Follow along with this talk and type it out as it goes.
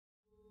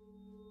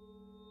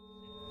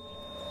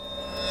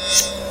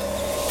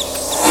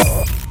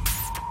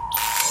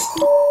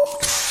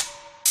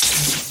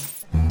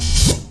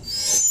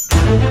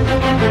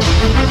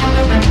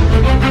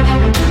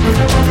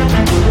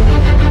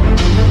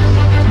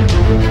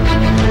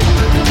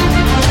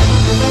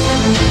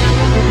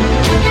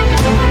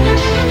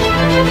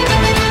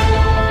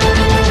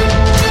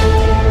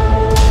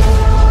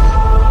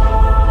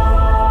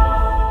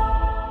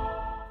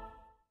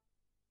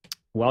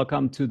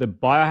Welcome to the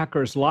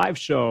Biohackers live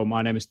show.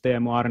 My name is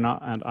Teemu Arna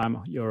and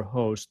I'm your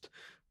host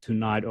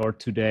tonight or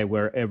today,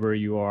 wherever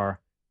you are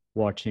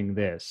watching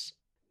this.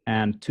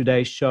 And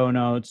today's show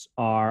notes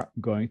are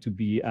going to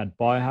be at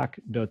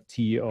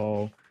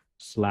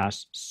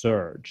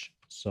biohack.to/Serge.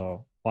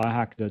 So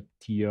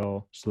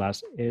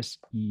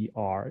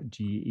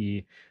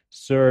biohack.to/SERGE.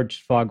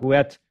 Serge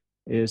Faguet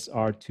is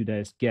our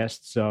today's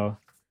guest. So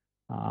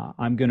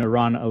I'm going to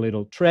run a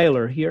little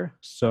trailer here.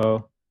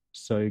 So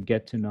you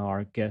get to know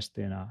our guest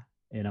in a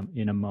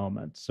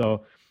moment.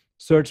 So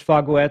Serge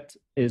Faguet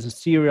is a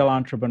serial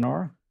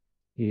entrepreneur.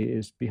 He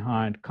is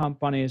behind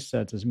companies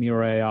such as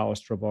Mireia,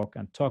 Ostrobock,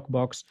 and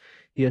Talkbox.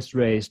 He has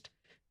raised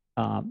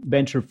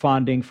venture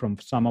funding from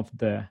some of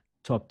the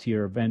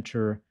top-tier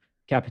venture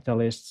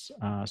capitalists.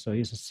 So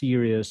he's a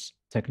serious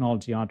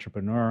technology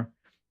entrepreneur.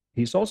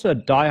 He's also a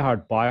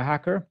diehard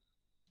biohacker.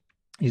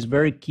 He's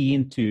very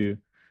keen to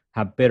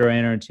have better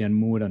energy and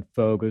mood and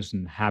focus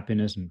and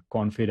happiness and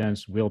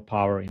confidence,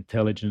 willpower,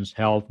 intelligence,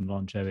 health, and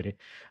longevity,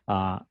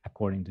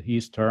 according to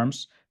his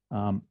terms,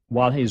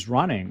 while he's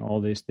running all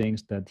these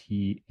things that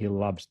he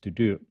loves to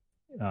do.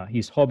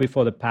 His hobby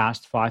for the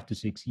past 5 to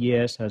 6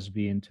 years has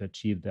been to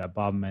achieve the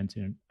above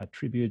mentioned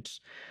attributes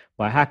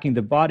by hacking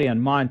the body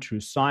and mind through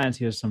science.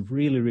 He has some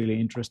really, really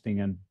interesting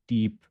and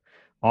deep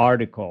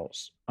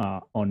articles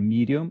on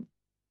Medium.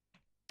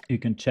 You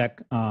can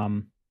check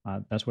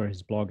that's where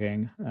he's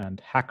blogging,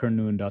 and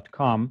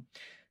hackernoon.com.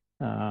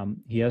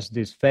 He has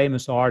this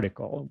famous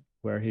article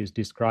where he's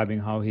describing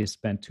how he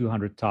spent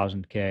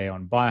 200,000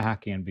 on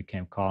biohacking and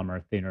became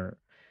calmer, thinner,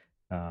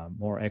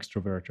 more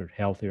extroverted,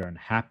 healthier, and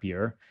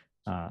happier.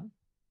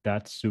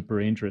 That's super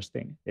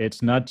interesting.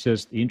 It's not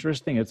just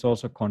interesting, it's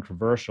also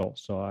controversial.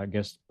 So I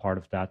guess part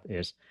of that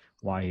is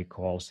why he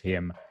calls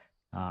him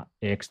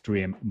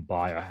extreme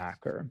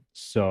biohacker.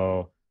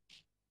 So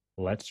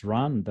let's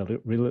run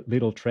the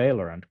little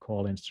trailer and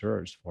call in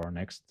Serge for our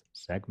next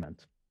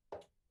segment.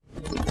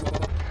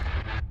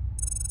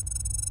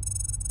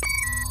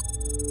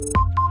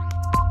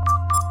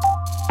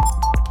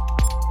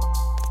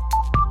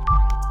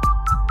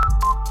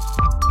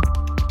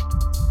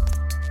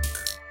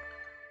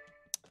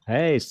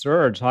 Hey,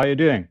 Serge, how are you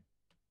doing?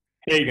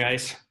 Hey,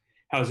 guys.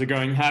 How's it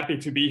going? Happy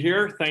to be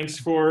here. Thanks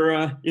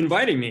for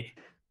inviting me.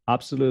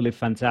 Absolutely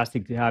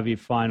fantastic to have you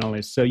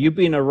finally. So you've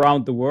been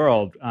around the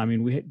world. I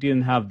mean, we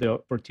didn't have the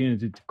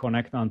opportunity to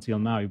connect until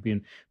now. You've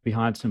been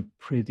behind some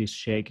pretty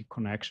shaky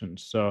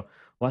connections. So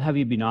what have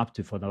you been up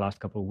to for the last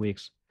couple of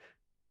weeks?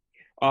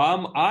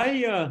 I'm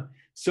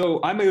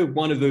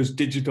one of those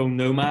digital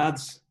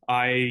nomads.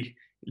 I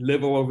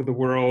live all over the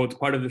world,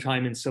 part of the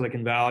time in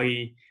Silicon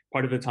Valley,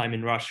 part of the time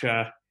in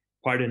Russia,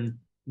 part in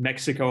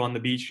Mexico on the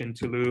beach in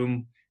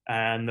Tulum,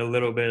 and a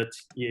little bit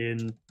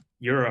in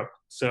Europe.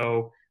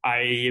 So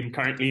I am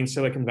currently in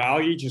Silicon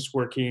Valley, just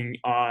working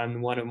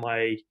on one of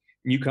my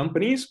new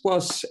companies,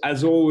 plus,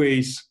 as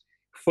always,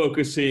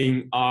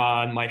 focusing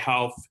on my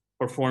health,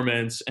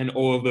 performance, and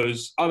all of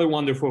those other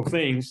wonderful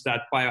things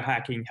that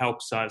biohacking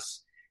helps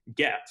us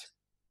get.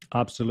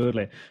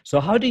 Absolutely. So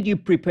how did you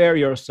prepare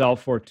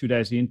yourself for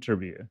today's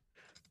interview?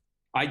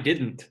 I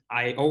didn't.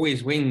 I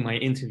always wing my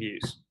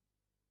interviews.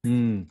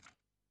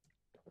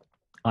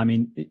 I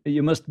mean,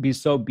 you must be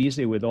so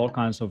busy with all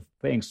kinds of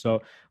things.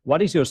 So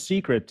what is your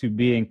secret to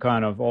being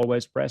kind of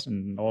always present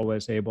and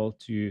always able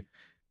to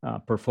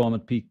perform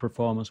at peak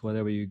performance,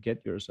 whatever you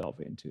get yourself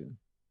into?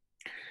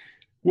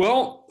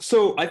 Well,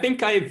 so I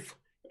think I've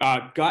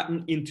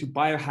gotten into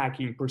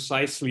biohacking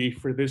precisely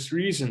for this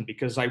reason,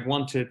 because I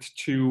wanted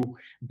to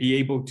be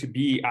able to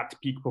be at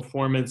peak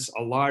performance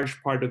a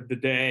large part of the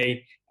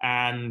day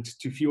and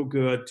to feel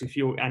good, to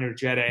feel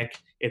energetic,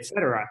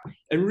 etc.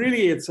 And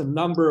really, it's a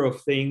number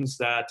of things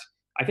that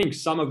I think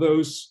some of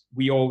those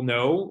we all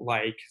know,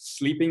 like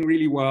sleeping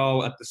really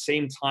well at the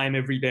same time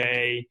every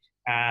day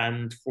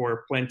and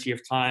for plenty of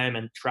time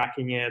and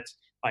tracking it,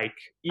 like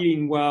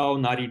eating well,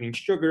 not eating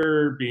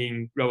sugar,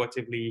 being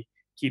relatively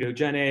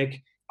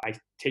ketogenic. I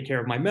take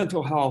care of my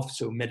mental health,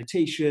 so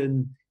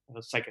meditation,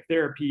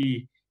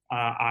 psychotherapy.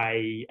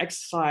 I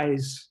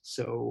exercise,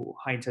 so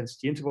high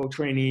intensity interval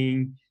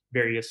training,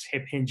 various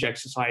hip hinge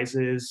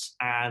exercises,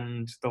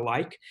 and the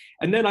like.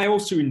 And then I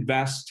also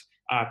invest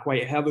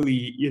quite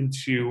heavily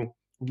into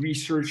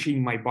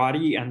researching my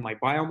body and my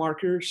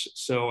biomarkers.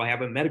 So I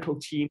have a medical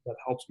team that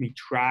helps me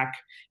track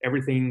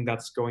everything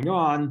that's going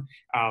on,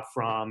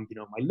 from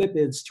my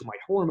lipids to my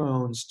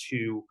hormones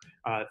to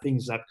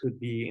things that could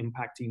be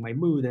impacting my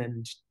mood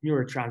and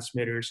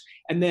neurotransmitters.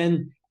 And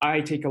then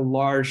I take a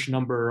large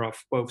number of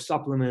both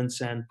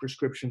supplements and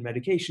prescription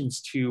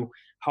medications to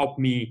help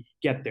me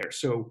get there.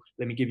 So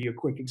let me give you a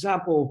quick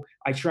example.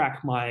 I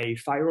track my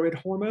thyroid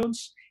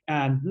hormones,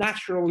 and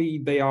naturally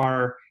they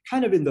are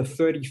kind of in the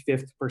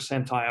 35th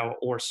percentile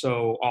or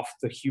so of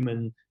the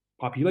human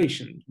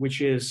population,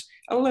 which is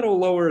a little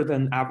lower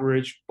than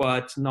average,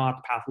 but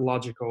not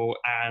pathological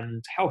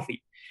and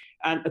healthy.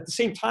 And at the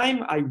same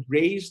time, I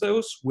raise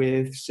those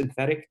with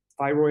synthetic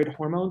thyroid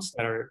hormones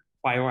that are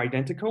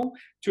bioidentical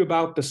to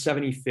about the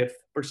 75th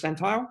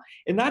percentile.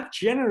 And that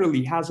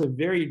generally has a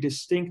very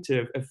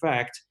distinctive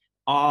effect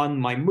on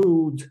my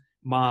mood,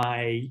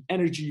 my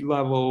energy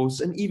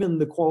levels, and even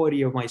the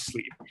quality of my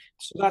sleep.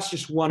 So that's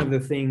just one of the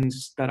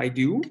things that I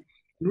do.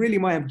 And really,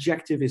 my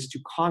objective is to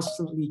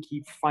constantly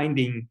keep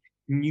finding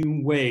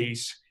new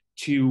ways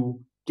to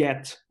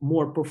get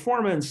more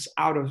performance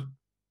out of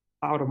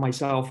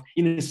myself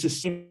in a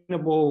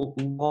sustainable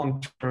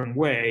long-term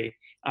way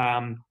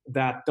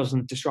that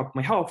doesn't disrupt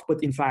my health,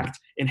 but in fact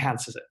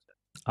enhances it.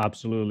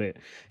 Absolutely.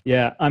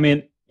 Yeah. I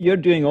mean, you're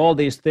doing all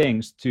these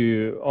things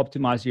to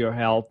optimize your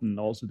health and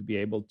also to be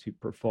able to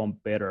perform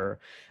better.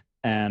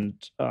 And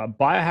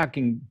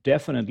biohacking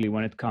definitely,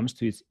 when it comes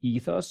to its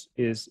ethos,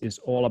 is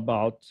all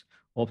about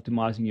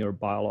optimizing your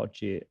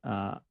biology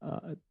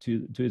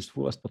to its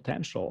fullest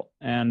potential.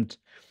 And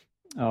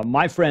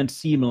my friend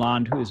Siim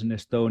Land, who is an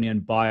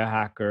Estonian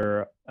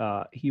biohacker,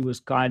 he was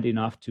kind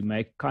enough to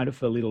make kind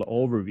of a little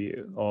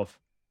overview of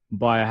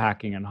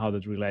biohacking and how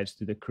that relates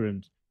to the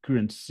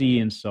current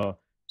scene. So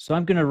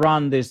I'm going to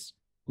run this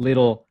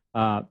little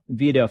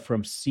video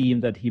from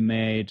Siim that he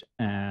made,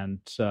 and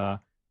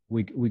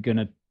we're going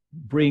to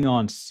bring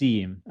on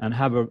Siim and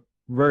have a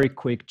very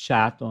quick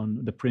chat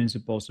on the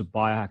principles of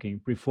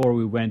biohacking before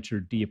we venture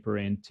deeper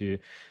into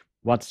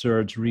what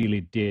Serge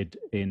really did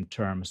in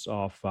terms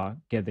of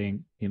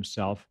getting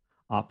himself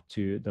up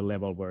to the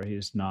level where he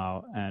is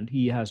now. And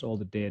he has all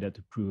the data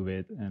to prove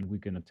it. And we're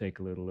going to take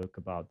a little look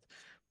about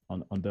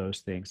on those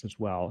things as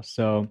well.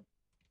 So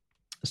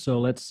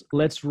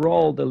let's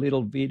roll the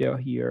little video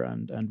here,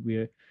 and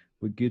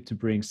we're good to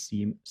bring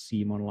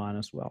Siim online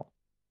as well.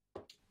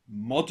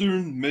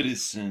 Modern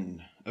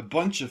medicine, a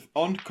bunch of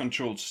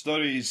uncontrolled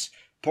studies,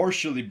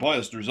 partially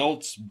biased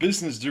results,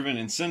 business-driven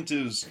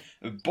incentives,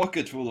 a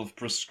bucket full of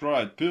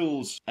prescribed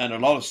pills, and a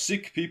lot of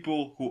sick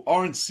people who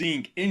aren't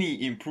seeing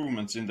any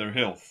improvements in their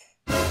health.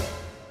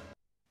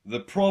 The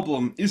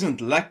problem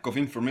isn't lack of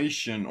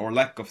information or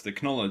lack of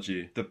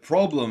technology. The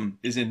problem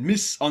is in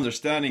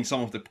misunderstanding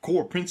some of the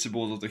core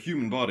principles of the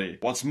human body.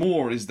 What's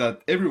more is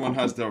that everyone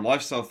has their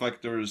lifestyle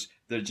factors,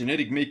 their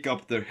genetic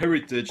makeup, their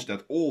heritage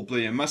that all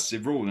play a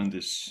massive role in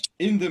this.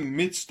 In the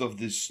midst of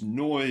this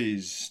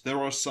noise,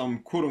 there are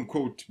some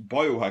quote-unquote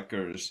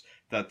biohackers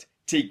that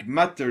take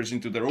matters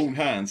into their own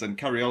hands and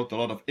carry out a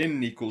lot of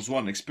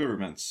N=1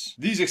 experiments.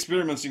 These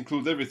experiments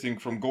include everything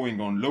from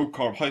going on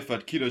low-carb,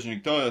 high-fat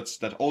ketogenic diets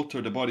that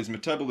alter the body's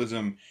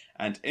metabolism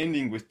and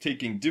ending with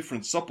taking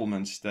different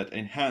supplements that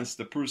enhance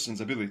the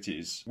person's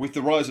abilities. With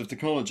the rise of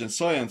technology and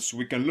science,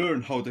 we can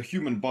learn how the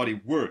human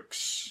body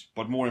works.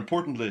 But more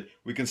importantly,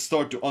 we can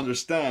start to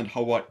understand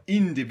how our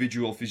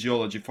individual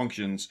physiology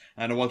functions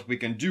and what we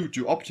can do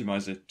to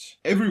optimize it.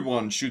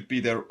 Everyone should be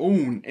their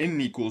own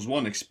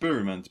N=1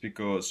 experiment,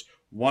 because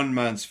one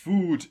man's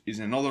food is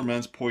another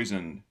man's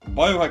poison.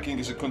 Biohacking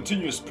is a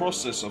continuous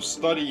process of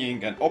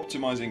studying and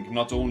optimizing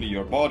not only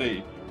your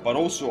body, but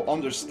also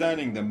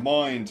understanding the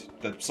mind,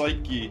 the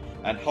psyche,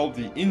 and how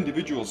the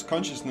individual's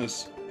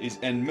consciousness is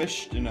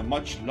enmeshed in a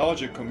much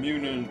larger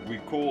communion we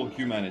call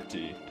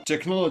humanity.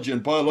 Technology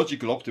and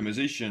biological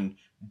optimization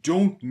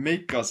don't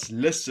make us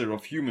lesser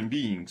of human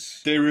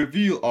beings. They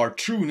reveal our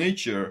true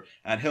nature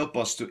and help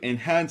us to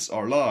enhance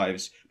our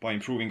lives by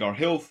improving our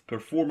health,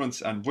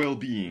 performance, and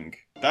well-being.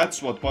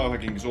 That's what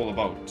biohacking is all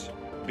about.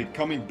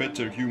 Becoming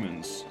better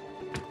humans.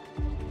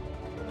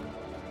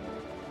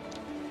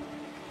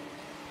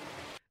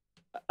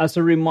 As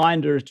a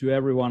reminder to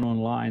everyone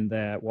online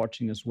there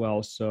watching as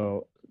well,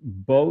 so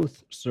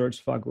both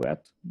Serge Faguet,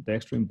 the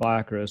extreme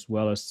biohacker, as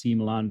well as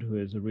Siim Land, who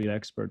is a real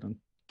expert on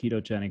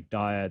ketogenic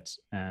diets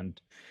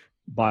and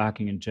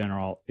biohacking in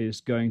general,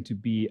 is going to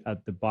be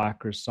at the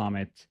Biohacker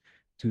Summit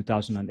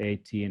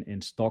 2018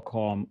 in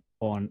Stockholm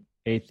on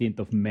 18th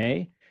of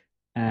May.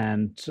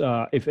 And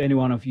if any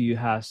one of you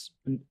has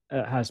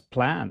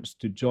plans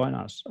to join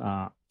us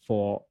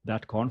for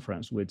that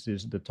conference, which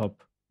is the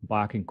top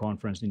biohacking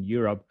conference in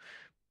Europe,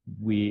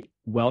 we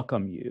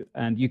welcome you.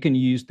 And you can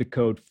use the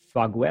code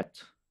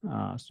Faguet,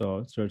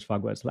 so Serge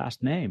Faguet's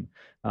last name,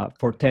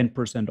 for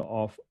 10%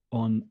 off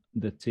on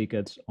the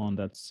tickets on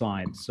that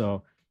site.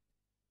 So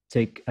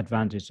take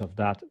advantage of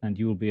that, and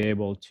you will be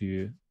able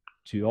to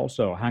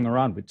also hang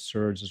around with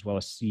Serge as well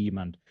as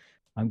Siim. And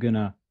I'm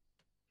gonna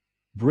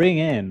bring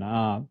in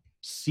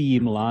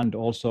Siim Land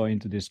also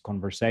into this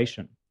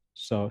conversation.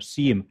 So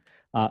Siim,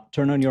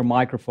 turn on your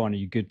microphone. Are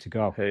you good to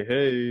go?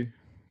 Hey,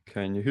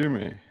 can you hear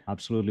me?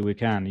 Absolutely, we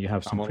can. You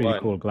have some I'm pretty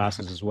online. cool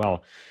glasses as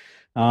well.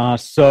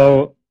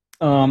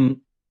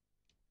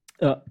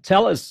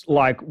 Tell us,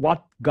 like,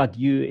 what got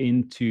you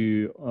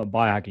into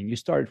biohacking? You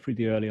started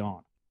pretty early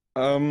on.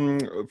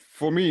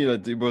 For me,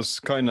 it was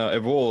kind of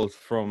evolved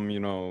from,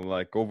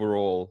 like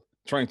overall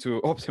trying to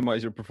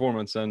optimize your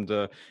performance. And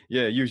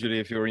yeah, usually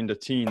if you're in the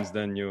teens,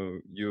 then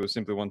you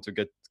simply want to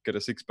get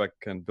a six pack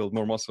and build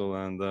more muscle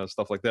and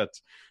stuff like that.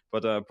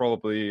 But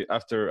probably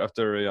after I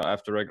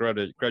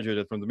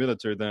graduated from the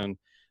military, then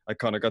I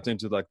kind of got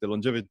into like the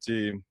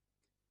longevity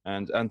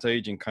and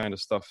anti-aging kind of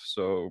stuff.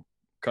 So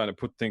kind of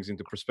put things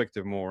into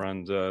perspective more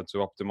and to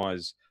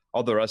optimize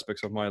other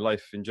aspects of my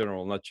life in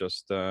general, not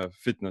just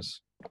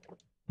fitness.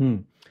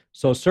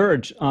 So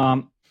Serge,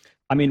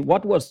 I mean,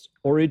 what was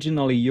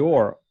originally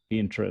your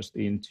interest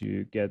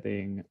into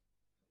getting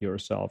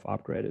yourself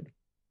upgraded?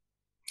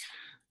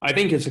 I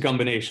think it's a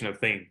combination of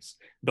things.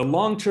 The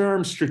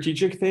long-term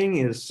strategic thing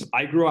is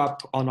I grew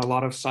up on a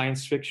lot of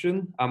science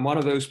fiction. I'm one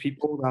of those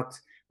people that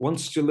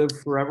wants to live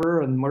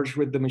forever and merge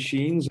with the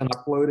machines and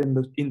upload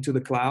into the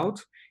cloud.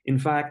 In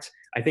fact,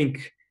 I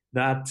think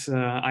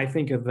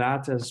of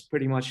that as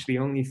pretty much the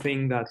only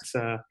thing that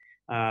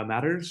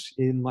matters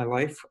in my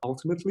life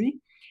ultimately.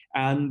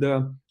 And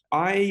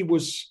I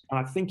was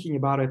thinking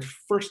about it,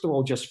 first of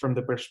all, just from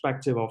the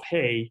perspective of,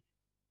 hey,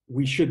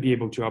 we should be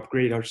able to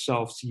upgrade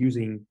ourselves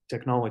using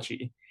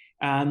technology.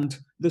 And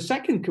the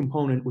second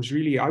component was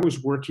really, I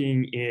was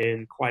working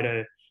in quite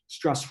a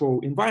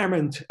stressful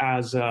environment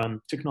as a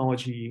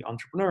technology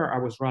entrepreneur. I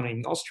was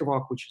running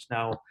Ostrovok, which is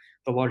now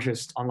the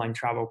largest online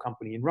travel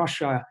company in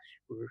Russia.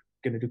 We're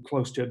going to do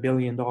close to $1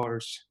 billion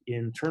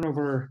in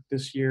turnover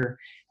this year.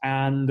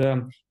 And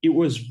it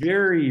was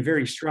very,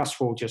 very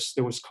stressful. Just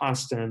there was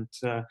constant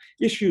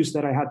issues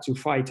that I had to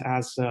fight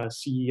as a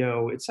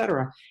CEO,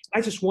 etc.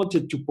 I just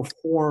wanted to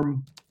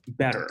perform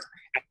better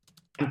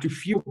and to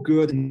feel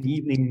good in the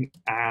evening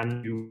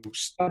and to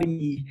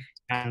study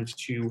and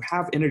to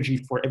have energy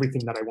for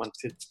everything that I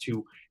wanted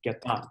to get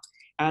done.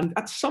 And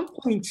at some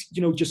point,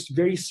 just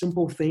very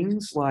simple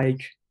things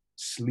like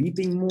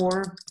sleeping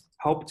more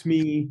helped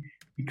me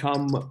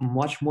become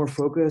much more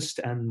focused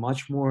and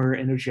much more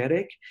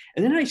energetic.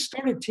 And then I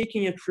started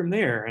taking it from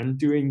there and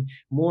doing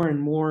more and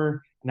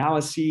more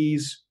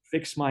analyses,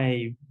 fix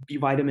my B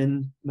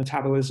vitamin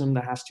metabolism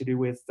that has to do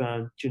with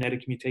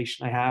genetic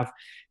mutation I have,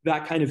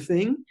 that kind of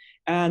thing.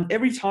 And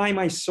every time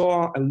I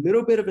saw a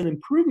little bit of an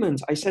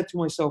improvement, I said to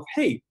myself,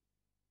 hey,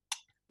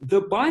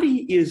 the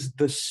body is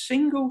the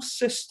single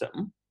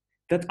system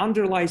that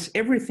underlies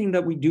everything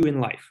that we do in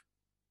life.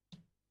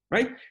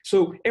 Right?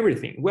 So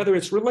everything, whether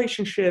it's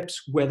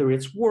relationships, whether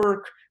it's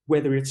work,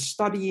 whether it's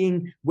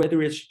studying,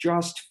 whether it's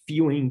just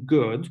feeling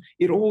good,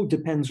 it all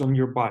depends on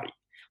your body.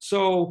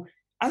 So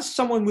as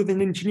someone with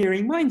an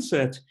engineering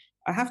mindset,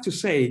 I have to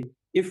say,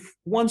 if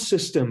one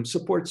system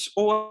supports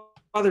all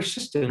other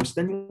systems,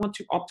 then you want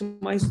to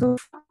optimize the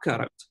fuck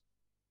out of it.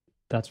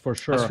 That's for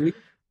sure.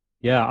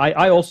 Yeah,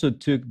 I also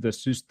took the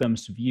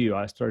systems view.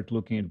 I started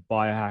looking at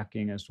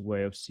biohacking as a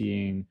way of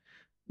seeing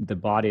the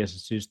body as a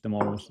system,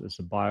 almost as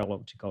a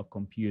biological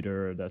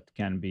computer that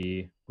can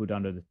be put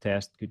under the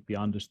test, could be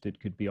understood,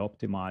 could be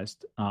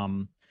optimized.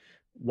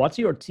 What's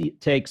your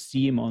take,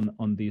 Seem,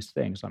 on these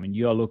things? I mean,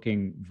 you are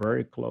looking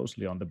very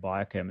closely on the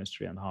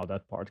biochemistry and how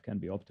that part can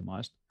be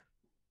optimized.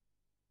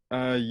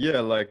 Yeah,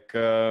 like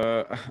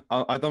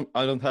I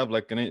don't have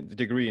like a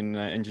degree in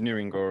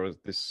engineering or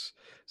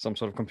some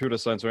sort of computer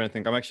science or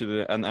anything. I'm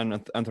actually an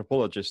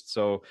anthropologist,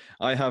 so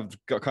I have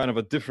kind of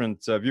a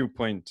different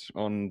viewpoint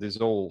on this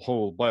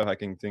whole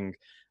biohacking thing.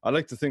 I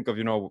like to think of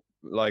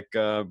like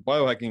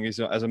biohacking is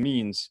as a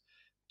means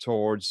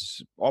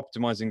towards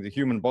optimizing the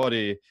human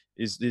body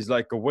is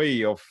like a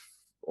way of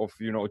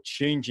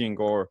changing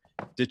or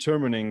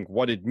determining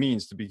what it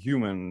means to be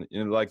human.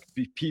 Like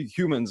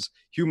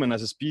human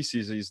as a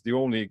species is the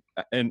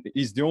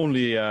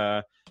only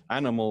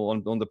animal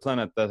on the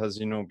planet that has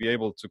be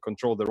able to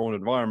control their own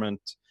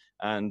environment,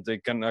 and they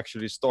can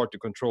actually start to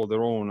control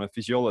their own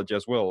physiology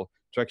as well,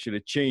 to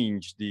actually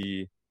change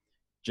the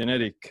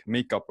genetic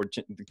makeup or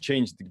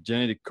change the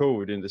genetic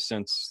code in the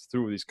sense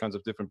through these kinds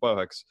of different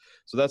biohacks.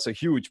 So that's a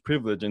huge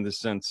privilege in this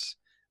sense.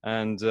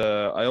 And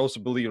I also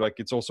believe like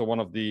it's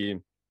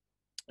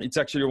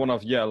actually one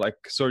of like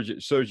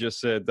Serge just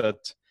said,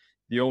 that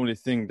the only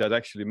thing that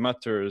actually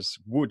matters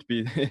would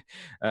be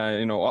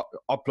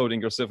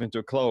uploading yourself into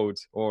a cloud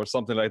or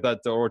something like that,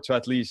 or to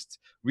at least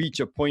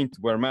reach a point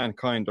where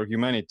mankind or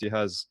humanity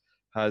has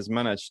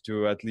managed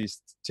to at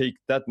least take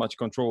that much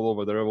control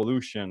over their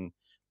evolution,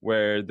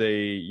 where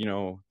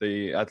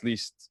they at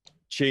least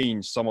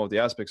change some of the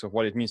aspects of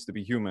what it means to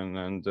be human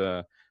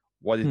and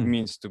what it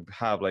means to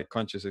have like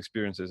conscious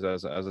experiences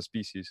as a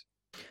species.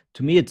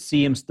 To me, it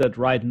seems that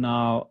right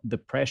now the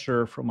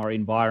pressure from our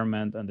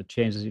environment and the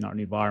changes in our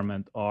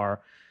environment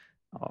are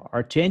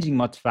changing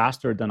much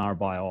faster than our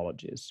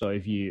biology. So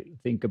if you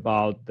think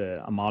about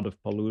the amount of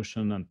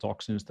pollution and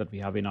toxins that we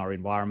have in our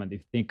environment,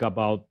 if you think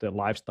about the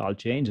lifestyle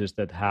changes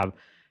that have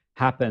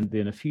happened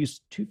in a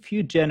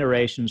few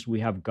generations, we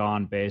have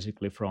gone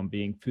basically from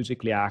being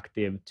physically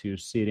active to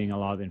sitting a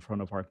lot in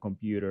front of our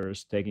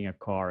computers, taking a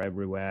car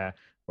everywhere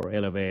or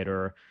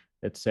elevator,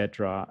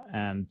 etc.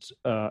 And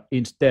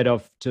instead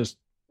of just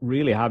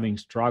really having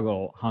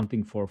struggle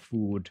hunting for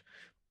food,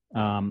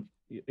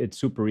 it's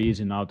super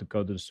easy now to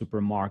go to the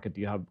supermarket.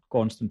 You have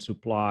constant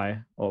supply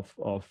of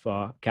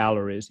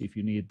calories if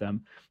you need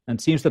them. And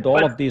it seems that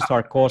all of these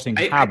are causing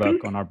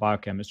havoc on our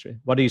biochemistry.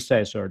 What do you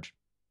say, Serge?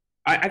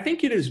 I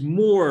think it is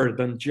more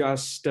than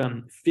just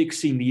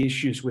fixing the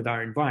issues with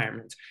our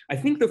environment. I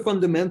think the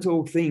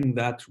fundamental thing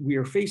that we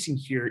are facing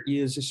here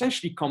is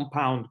essentially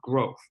compound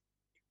growth.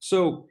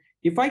 So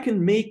if I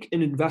can make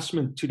an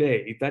investment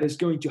today that is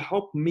going to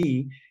help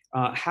me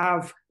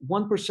have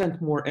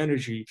 1% more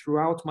energy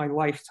throughout my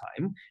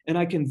lifetime, and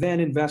I can then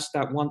invest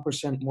that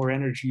 1% more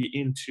energy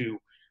into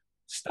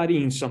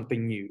studying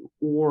something new,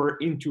 or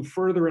into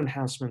further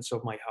enhancements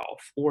of my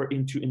health, or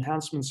into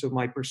enhancements of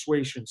my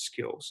persuasion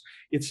skills,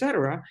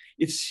 etc.,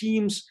 it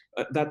seems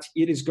that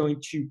it is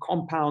going to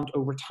compound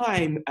over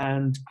time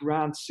and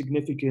grant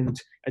significant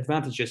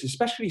advantages,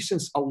 especially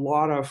since a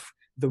lot of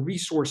the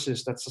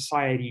resources that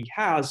society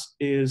has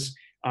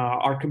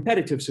are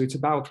competitive. So it's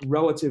about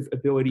relative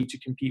ability to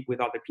compete with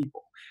other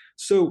people.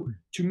 So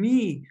to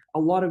me, a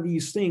lot of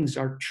these things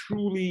are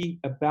truly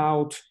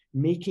about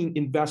making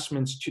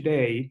investments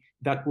today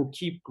that will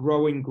keep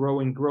growing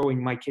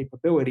my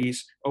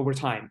capabilities over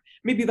time.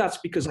 Maybe that's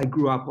because I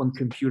grew up on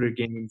computer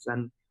games,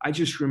 and I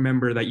just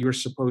remember that you're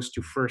supposed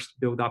to first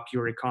build up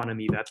your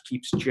economy that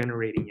keeps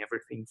generating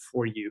everything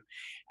for you.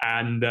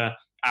 And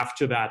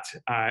after that,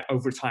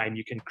 over time,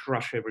 you can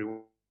crush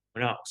everyone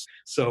else.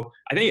 So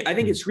I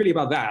think it's really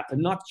about that,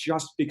 and not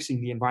just fixing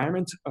the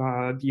environment,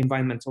 the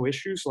environmental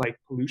issues like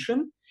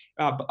pollution,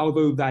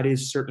 although that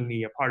is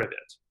certainly a part of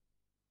it.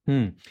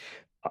 Hmm.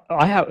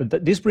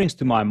 This brings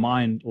to my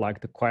mind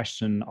like the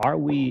question: are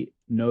we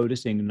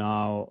noticing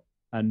now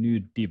a new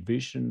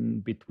division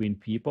between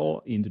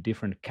people into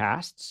different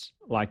castes?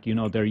 Like,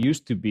 there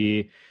used to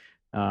be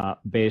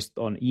based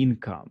on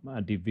income,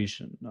 a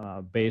division,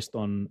 based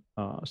on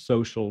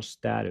social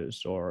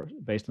status, or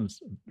based on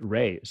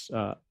race,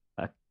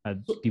 a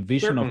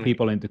division of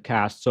people into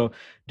castes. So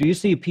do you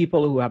see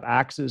people who have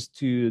access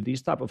to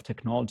these type of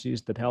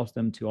technologies that helps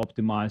them to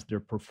optimize their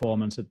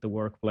performance at the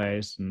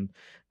workplace and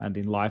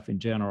in life in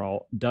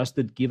general? Does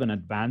that give an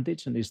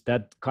advantage? And is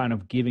that kind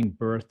of giving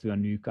birth to a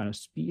new kind of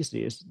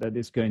species that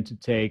is going to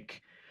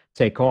take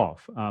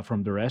off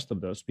from the rest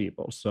of those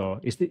people? So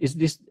is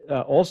this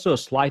also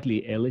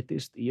slightly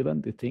elitist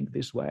even to think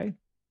this way?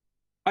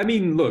 I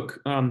mean,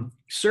 look,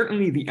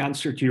 certainly the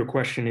answer to your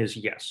question is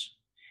yes.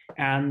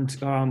 And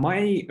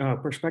my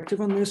perspective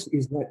on this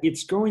is that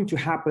it's going to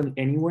happen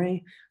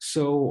anyway.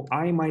 So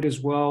I might as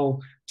well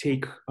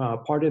take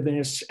part of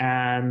this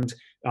and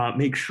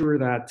make sure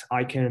that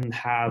I can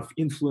have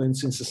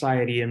influence in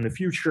society in the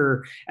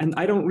future. And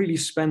I don't really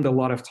spend a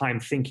lot of time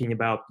thinking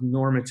about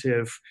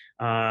normative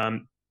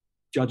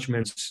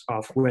judgments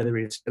of whether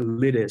it's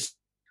elitist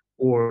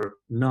or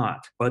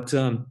not. But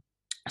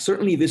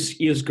certainly this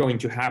is going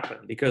to happen,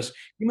 because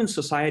human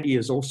society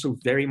is also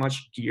very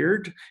much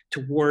geared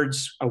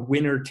towards a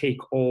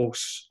winner-take-all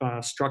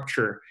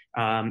structure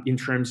in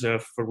terms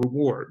of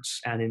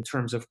rewards and in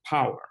terms of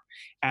power.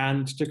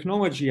 And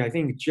technology, I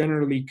think,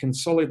 generally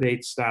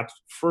consolidates that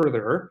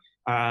further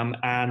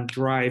and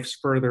drives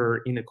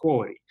further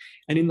inequality.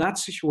 And in that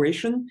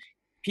situation,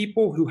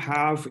 people who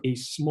have a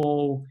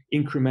small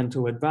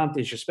incremental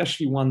advantage,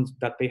 especially one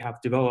that they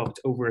have developed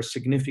over a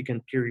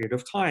significant period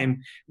of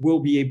time, will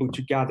be able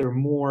to gather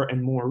more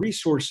and more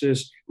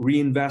resources,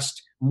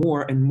 reinvest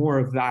more and more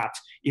of that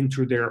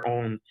into their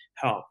own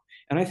health.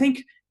 And I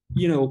think,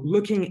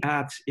 looking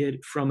at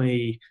it from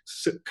a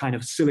kind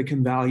of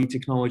Silicon Valley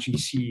technology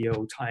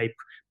CEO type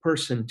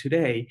person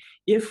today,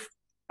 if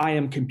I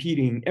am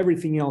competing,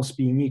 everything else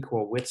being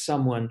equal, with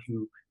someone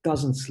who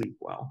doesn't sleep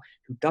well,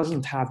 who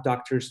doesn't have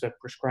doctors that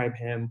prescribe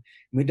him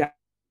modafinil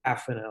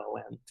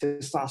and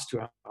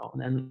testosterone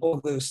and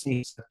all those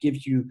things that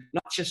give you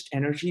not just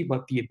energy,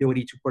 but the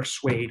ability to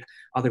persuade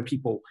other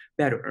people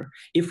better.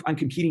 If I'm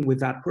competing with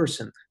that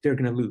person, they're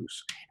going to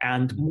lose.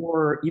 And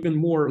even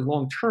more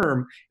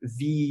long-term,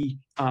 the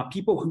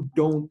people who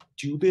don't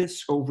do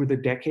this over the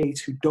decades,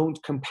 who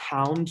don't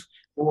compound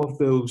all of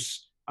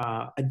those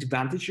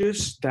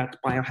advantages that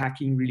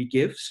biohacking really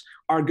gives,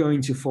 are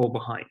going to fall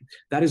behind.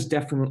 That is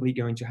definitely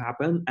going to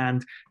happen.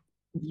 And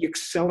the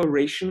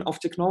acceleration of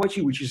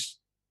technology, which is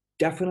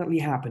definitely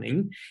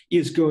happening,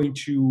 is going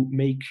to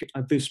make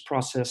this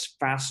process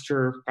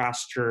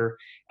faster,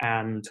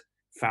 and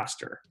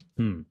faster.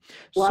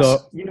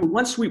 Plus,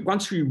 once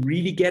we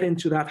really get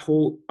into that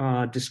whole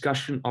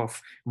discussion of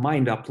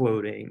mind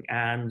uploading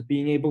and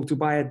being able to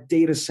buy a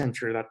data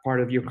center that part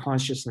of your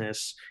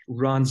consciousness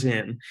runs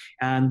in,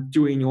 and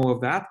doing all of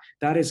that,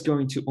 that is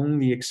going to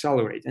only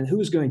accelerate. And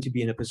who's going to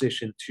be in a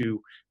position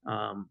to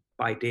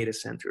buy data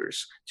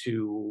centers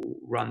to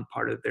run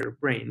part of their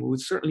brain? Well,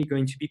 it's certainly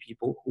going to be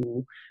people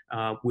who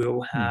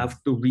will have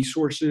the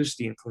resources,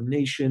 the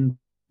inclination,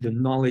 the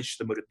knowledge,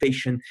 the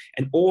motivation,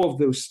 and all of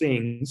those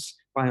things.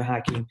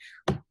 Biohacking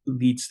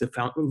lays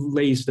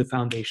the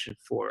foundation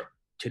for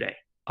today.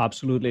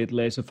 Absolutely, it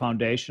lays a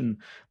foundation,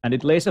 and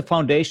it lays a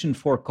foundation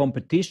for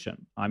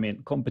competition. I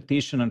mean,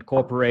 competition and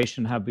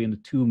cooperation have been the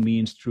two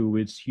means through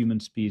which human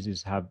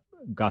species have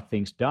got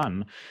things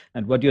done.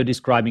 And what you're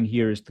describing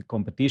here is the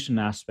competition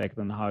aspect,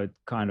 and how it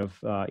kind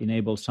of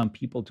enables some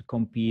people to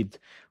compete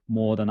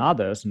more than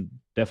others. And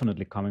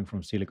definitely coming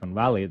from Silicon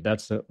Valley,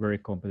 that's a very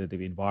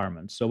competitive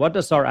environment. So what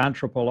does our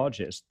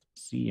anthropologist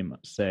Siim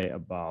say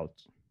about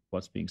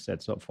what's being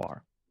said so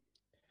far?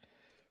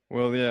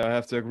 Well, yeah, I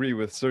have to agree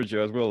with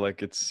Sergio as well.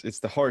 Like, it's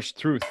the harsh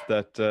truth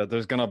that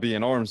there's gonna be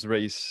an arms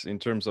race in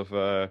terms of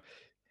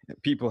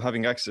people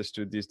having access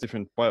to these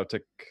different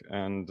biotech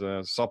and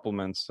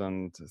supplements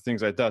and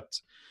things like that.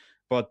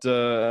 But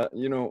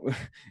you know,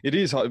 it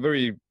is a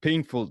very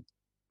painful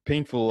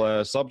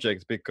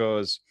subject,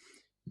 because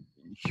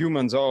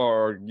humans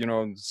are, you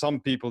know, some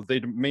people, they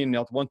may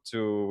not want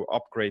to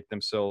upgrade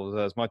themselves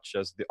as much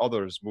as the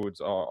others would,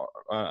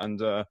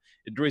 and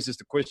it raises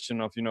the question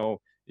of, you know,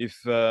 if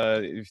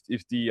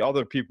the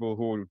other people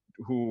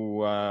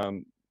who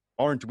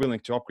aren't willing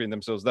to upgrade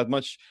themselves that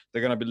much,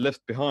 they're going to be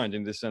left behind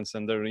in this sense,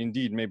 and they're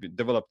indeed maybe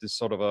develop this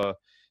sort of a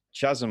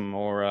chasm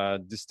or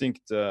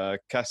distinct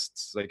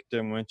castes, like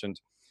Tim mentioned.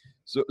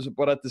 So,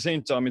 but at the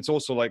same time, it's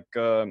also like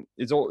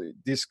it's all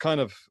this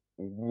kind of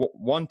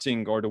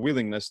wanting or the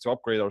willingness to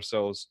upgrade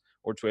ourselves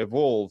or to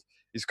evolve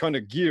is kind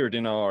of geared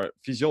in our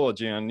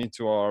physiology and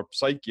into our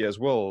psyche as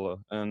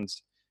well. And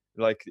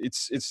like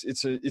it's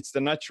the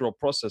natural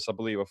process, I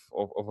believe,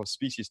 of a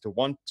species to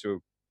want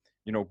to,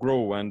 you know,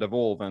 grow and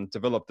evolve and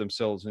develop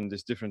themselves in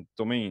these different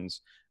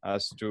domains,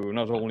 as to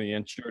not only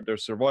ensure their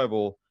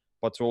survival,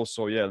 but to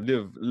also, yeah,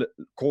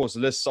 cause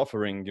less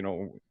suffering, you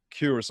know,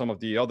 cure some of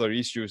the other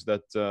issues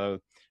that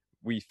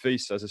we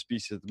face as a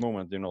species at the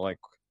moment, you know, like,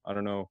 I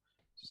don't know,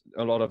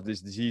 a lot of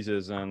these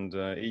diseases and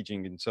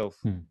aging itself.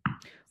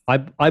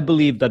 I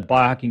believe that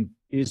biohacking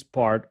is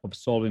part of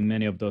solving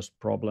many of those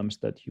problems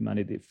that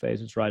humanity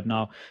faces right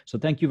now. So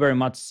thank you very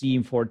much,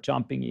 Siim, for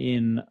jumping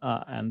in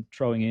and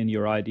throwing in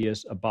your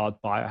ideas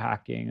about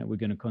biohacking. And we're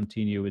going to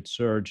continue with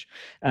Serge.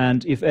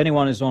 And if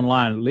anyone is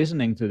online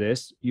listening to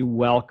this, you're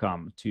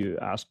welcome to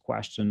ask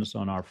questions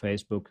on our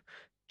Facebook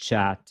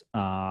chat.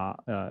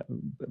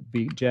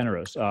 Be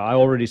generous. I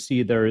already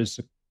see there is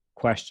a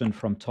question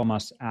from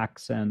Thomas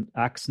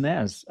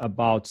Axnes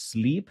about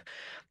sleep.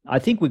 I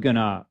think we're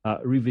gonna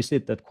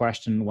revisit that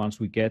question once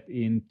we get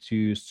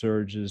into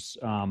Serge's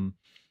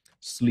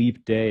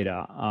sleep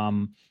data.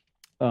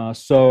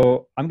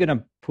 So I'm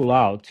gonna pull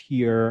out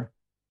here.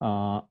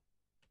 I'm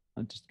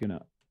just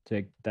gonna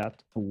take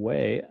that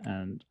away,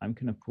 and I'm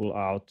gonna pull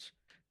out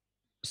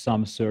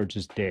some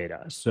Serge's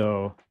data.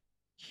 So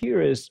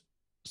here is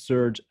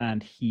Serge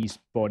and his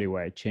body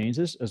weight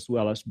changes as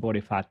well as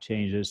body fat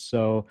changes.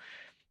 So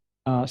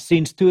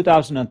since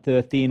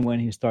 2013, when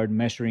he started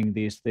measuring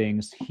these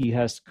things, he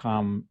has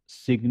come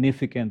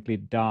significantly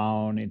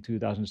down in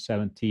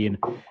 2017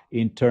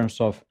 in terms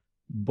of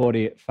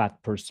body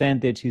fat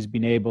percentage. He's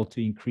been able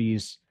to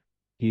increase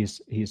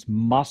his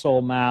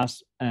muscle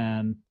mass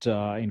and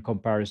in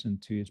comparison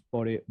to his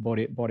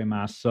body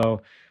mass.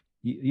 So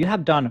you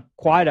have done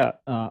quite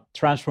a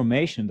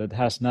transformation that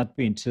has not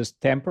been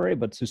just temporary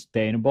but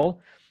sustainable.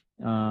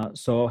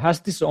 So has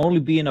this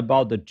only been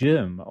about the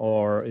gym,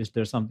 or is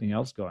there something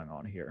else going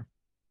on here?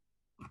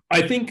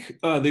 I think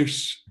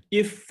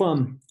if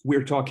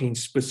we're talking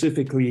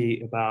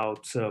specifically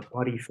about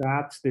body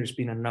fat, there's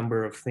been a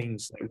number of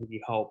things that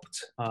really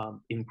helped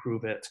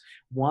improve it.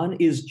 One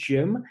is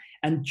gym,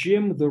 and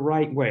gym the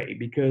right way,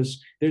 because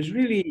there's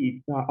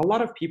really a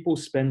lot of people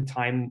spend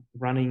time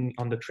running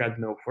on the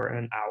treadmill for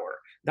an hour.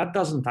 That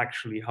doesn't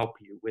actually help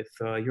you with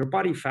your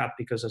body fat,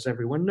 because as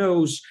everyone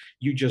knows,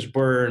 you just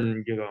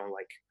burn, you know,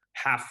 like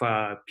half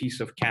a piece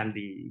of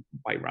candy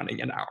by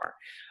running an hour.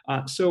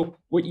 So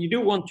what you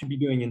do want to be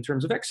doing in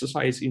terms of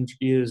exercise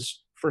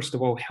is, first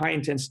of all, high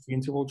intensity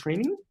interval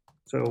training.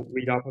 So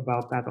read up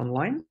about that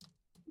online.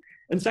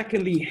 And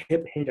secondly,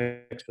 hip hinge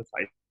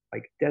exercise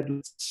like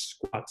deadlifts,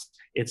 squats,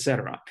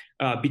 etc.,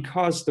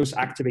 because those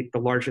activate the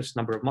largest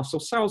number of muscle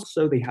cells,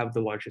 so they have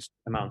the largest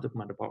amount of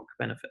metabolic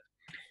benefit.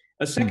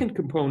 A second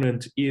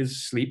component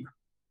is sleep.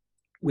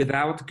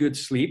 Without good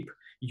sleep,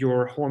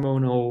 your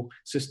hormonal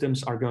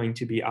systems are going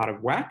to be out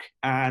of whack,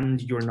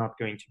 and you're not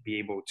going to be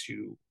able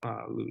to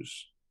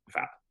lose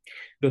fat.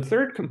 The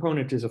third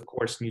component is, of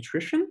course,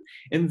 nutrition.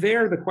 And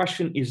there, the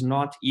question is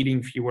not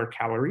eating fewer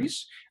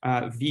calories.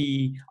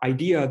 The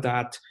idea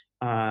that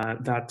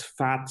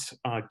fat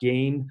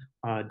gain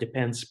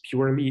depends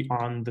purely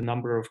on the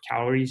number of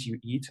calories you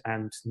eat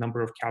and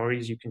number of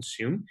calories you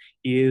consume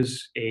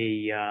is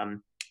a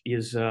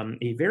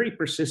very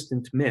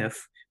persistent myth,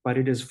 but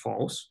it is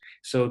false.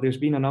 So there's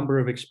been a number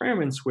of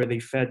experiments where they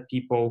fed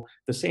people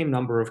the same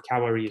number of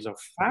calories of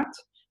fat,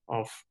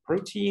 of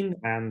protein,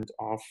 and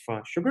of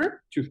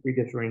sugar to 3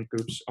 different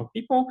groups of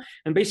people.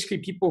 And basically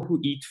people who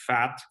eat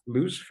fat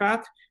lose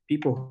fat,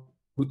 people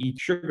who eat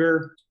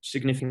sugar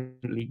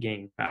significantly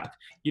gain fat.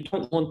 You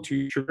don't want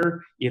to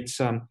sugar. It's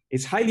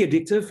highly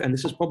addictive, and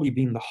this has probably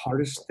been the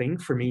hardest thing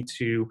for me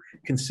to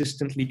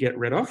consistently get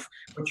rid of.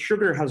 But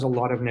sugar has a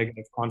lot of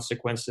negative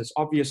consequences,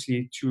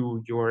 obviously,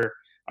 to your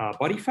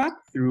body fat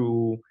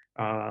through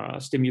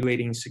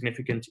stimulating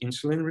significant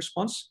insulin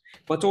response,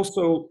 but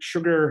also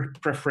sugar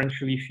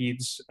preferentially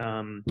feeds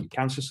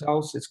cancer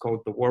cells. It's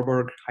called the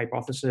Warburg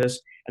hypothesis,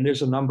 and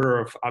there's a number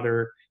of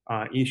other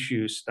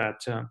issues that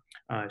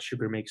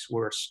sugar makes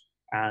worse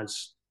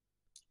as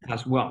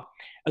well.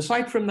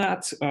 Aside from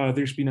that,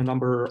 there's been a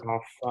number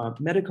of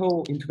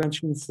medical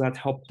interventions that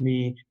helped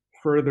me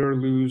further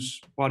lose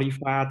body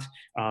fat.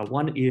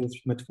 One is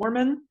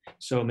metformin.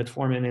 So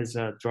metformin is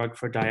a drug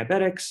for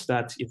diabetics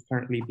that is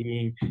currently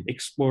being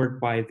explored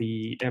by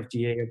the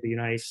FDA of the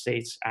United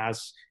States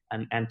as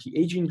an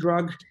anti-aging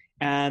drug.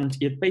 And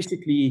it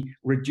basically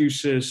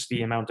reduces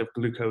the amount of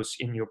glucose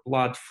in your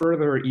blood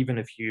further, even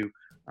if you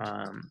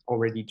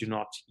already do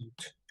not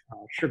eat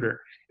sugar.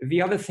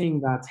 The other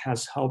thing that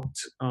has helped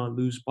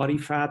lose body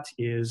fat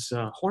is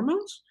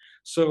hormones.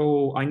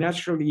 So I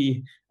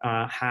naturally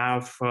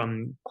have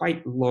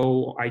quite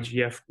low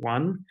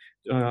IGF-1,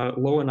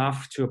 low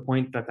enough to a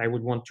point that I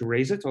would want to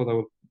raise it,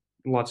 although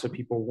lots of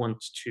people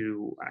want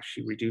to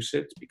actually reduce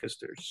it because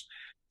there's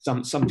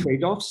some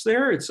trade-offs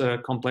there. It's a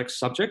complex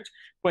subject,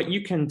 but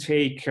you can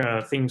take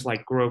things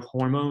like growth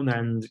hormone,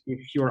 and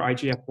if your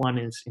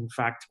IGF-1 is in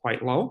fact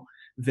quite low,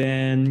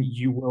 then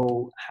you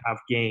will have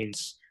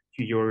gains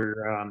to your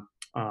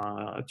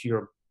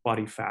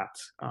body fat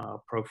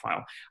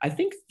profile. I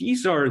think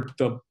these are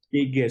the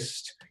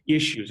biggest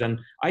issues, and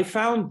I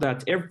found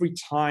that every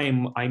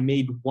time I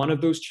made one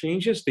of those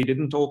changes, they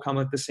didn't all come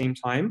at the same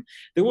time.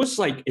 There was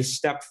like a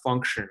step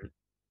function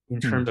in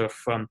terms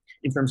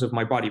of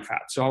my body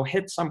fat. So I'll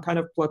hit some kind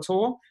of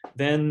plateau,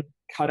 then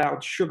cut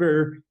out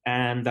sugar,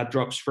 and that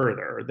drops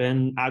further.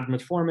 Then add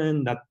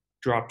metformin, that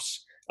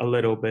drops a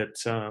little bit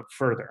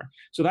further.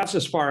 So that's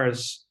as far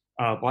as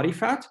body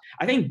fat.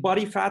 I think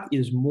body fat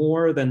is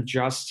more than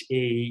just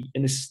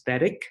an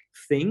aesthetic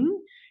thing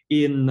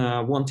in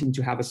wanting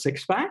to have a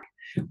six-pack,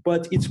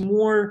 but it's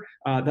more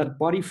that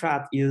body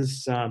fat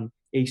is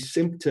a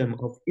symptom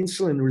of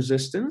insulin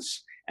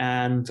resistance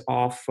and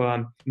of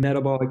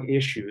metabolic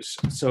issues.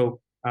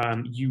 So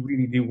you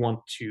really do want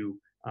to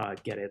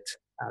get it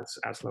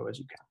as low as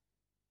you can.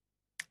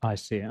 I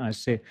see. I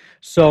see.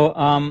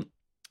 So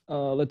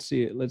let's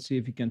see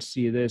if you can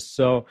see this.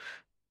 So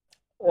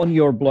on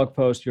your blog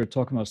post, you're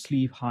talking about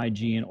sleep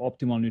hygiene,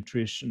 optimal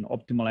nutrition,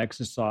 optimal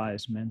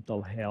exercise,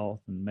 mental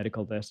health, and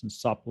medical tests and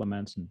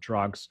supplements and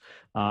drugs.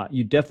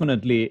 You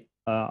definitely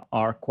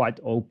are quite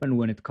open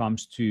when it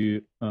comes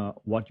to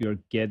what you're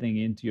getting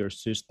into your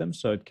system.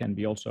 So it can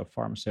be also a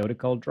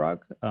pharmaceutical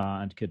drug,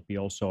 and it could be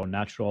also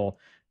natural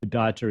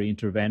dietary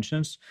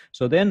interventions.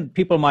 So then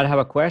people might have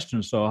a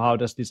question. So how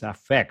does this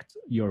affect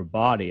your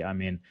body? I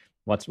mean,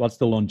 what's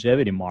the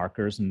longevity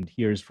markers? And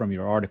here's from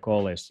your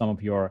article is some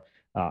of your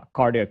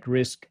cardiac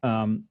risk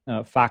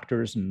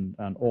factors and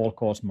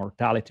all-cause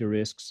mortality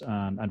risks.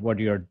 And what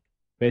you're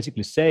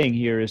basically saying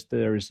here is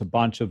there is a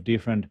bunch of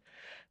different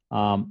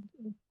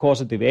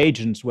causative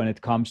agents when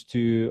it comes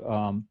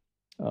to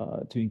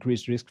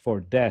increased risk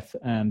for death.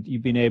 And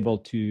you've been able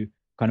to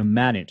kind of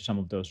manage some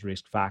of those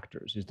risk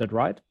factors. Is that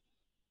right?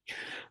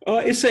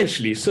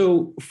 Essentially.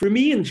 So for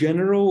me in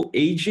general,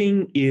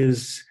 aging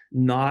is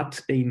not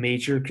a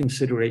major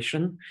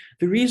consideration.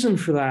 The reason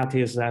for that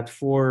is that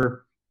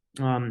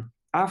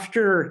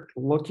after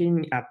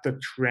looking at the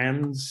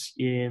trends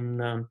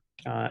in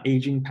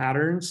aging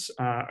patterns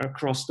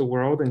across the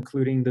world,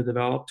 including the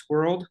developed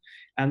world,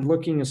 and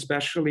looking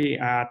especially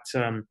at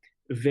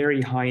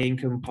very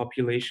high-income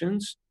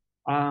populations,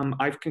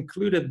 I've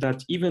concluded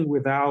that even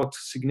without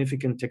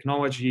significant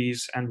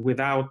technologies and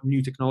without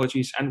new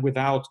technologies and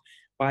without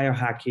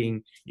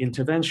biohacking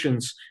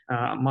interventions,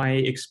 my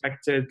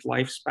expected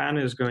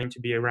lifespan is going to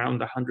be around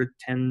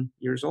 110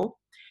 years old.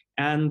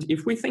 And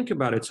if we think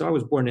about it, so I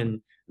was born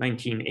in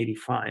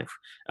 1985.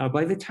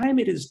 By the time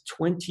it is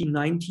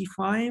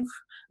 2095,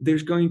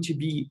 there's going to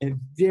be a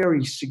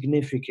very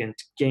significant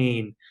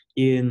gain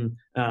in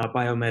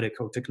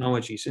biomedical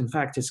technologies. In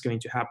fact, it's going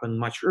to happen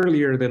much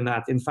earlier than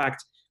that. In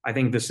fact, I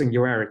think the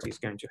singularity is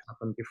going to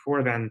happen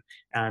before then,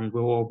 and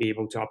we'll all be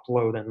able to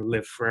upload and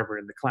live forever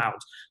in the cloud.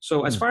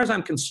 So as far as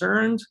I'm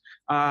concerned,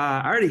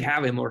 I already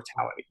have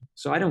immortality.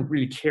 So I don't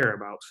really care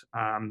about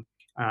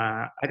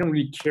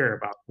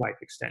life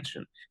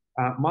extension.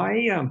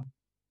 My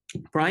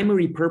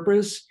primary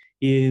purpose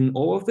in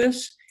all of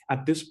this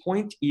at this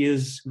point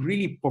is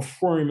really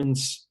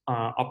performance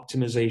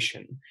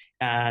optimization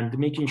and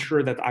making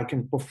sure that I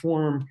can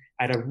perform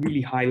at a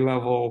really high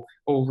level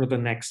over the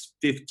next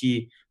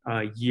 50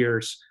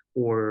 years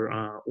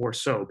or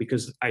so,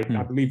 because I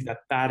believe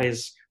that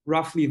is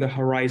roughly the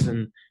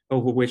horizon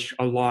over which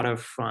a lot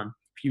of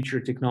future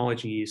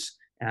technologies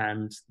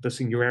and the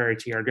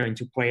singularity are going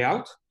to play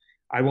out.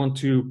 I want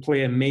to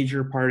play a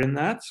major part in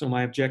that. So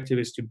my objective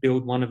is to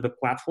build one of the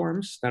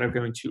platforms that are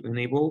going to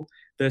enable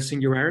the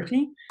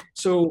singularity.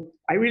 So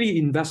I really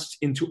invest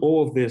into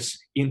all of this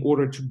in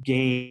order to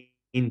gain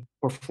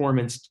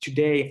performance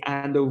today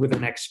and over the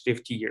next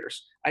 50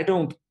 years. I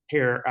don't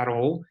care at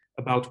all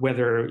about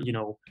whether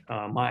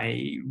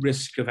my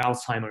risk of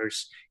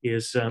Alzheimer's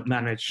is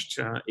managed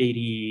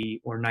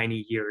 80 or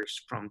 90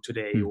 years from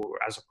today, or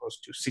as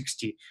opposed to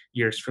 60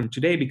 years from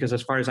today, because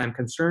as far as I'm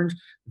concerned,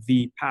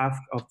 the path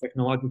of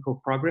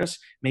technological progress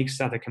makes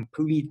that a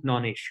complete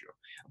non-issue.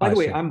 By the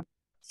way, I'm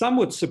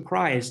somewhat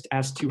surprised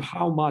as to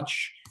how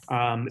much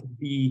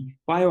the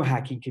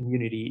biohacking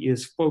community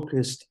is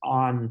focused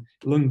on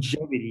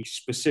longevity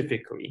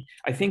specifically.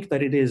 I think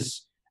that it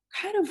is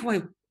kind of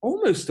like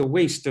almost a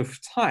waste of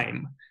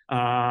time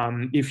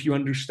if you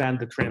understand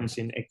the trends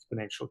in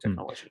exponential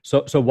technology.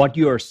 So what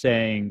you are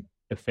saying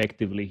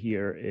effectively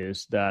here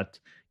is that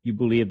you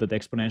believe that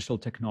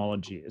exponential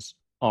technologies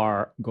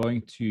are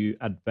going to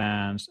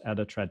advance at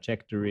a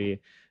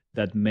trajectory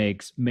that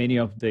makes many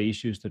of the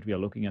issues that we are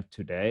looking at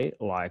today,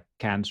 like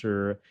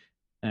cancer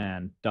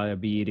and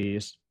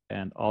diabetes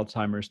and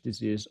Alzheimer's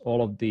disease,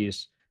 all of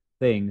these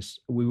things,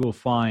 we will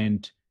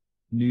find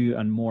new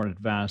and more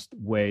advanced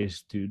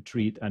ways to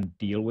treat and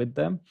deal with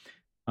them.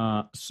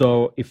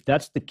 So if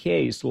that's the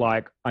case,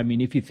 like, I mean,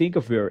 if you think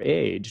of your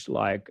age,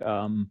 like,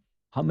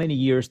 how many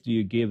years do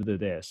you give to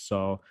this?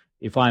 So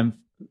if I'm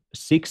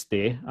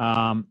 60,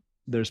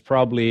 there's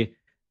probably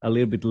a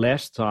little bit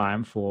less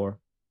time for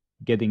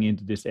getting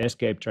into this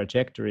escape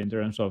trajectory in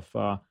terms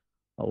of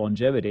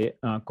longevity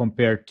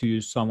compared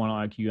to someone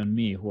like you and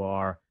me who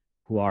are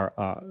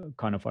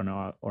kind of on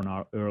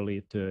our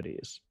early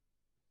 30s.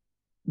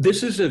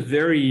 This is a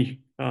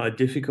very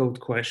difficult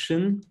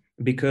question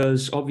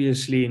because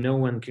obviously no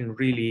one can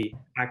really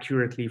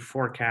accurately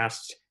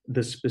forecast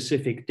the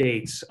specific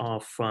dates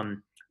of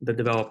the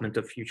development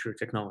of future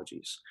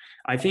technologies.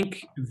 I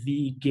think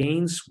the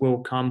gains will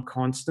come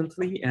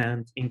constantly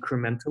and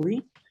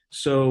incrementally.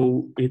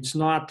 So it's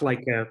not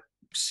like a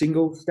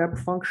single step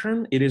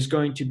function. It is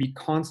going to be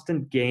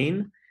constant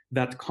gain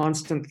that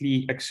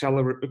constantly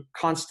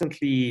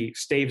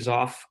staves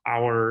off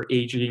our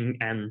aging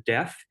and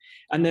death.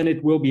 And then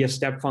it will be a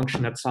step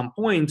function at some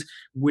point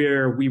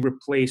where we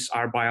replace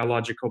our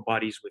biological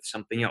bodies with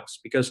something else.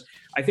 Because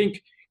I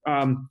think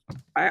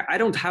I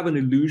don't have an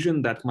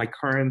illusion that my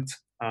current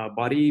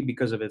body,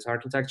 because of its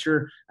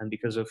architecture and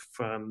because of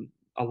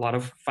a lot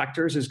of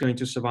factors, is going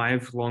to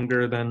survive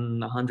longer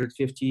than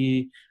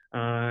 150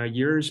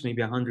 years,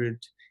 maybe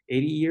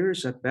 180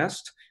 years at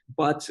best.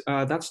 But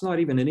that's not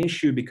even an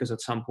issue because at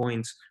some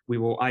point we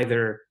will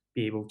either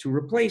be able to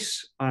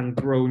replace and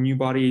grow new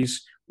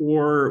bodies,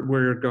 or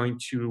we're going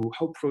to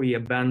hopefully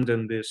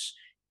abandon this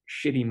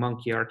shitty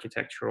monkey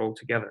architecture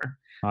altogether.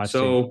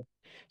 So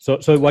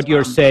what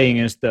you're saying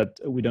is that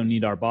we don't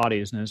need our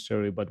bodies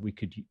necessarily, but we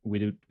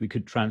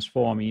could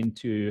transform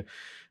into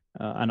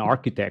an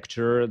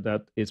architecture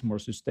that is more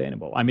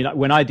sustainable. I mean,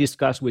 when I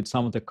discuss with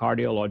some of the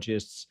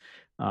cardiologists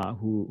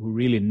who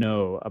really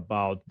know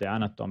about the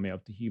anatomy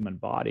of the human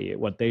body,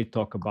 what they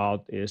talk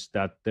about is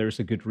that there's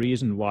a good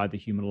reason why the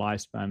human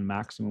lifespan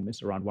maximum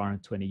is around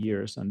 120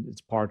 years, and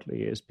it's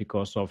partly is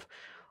because of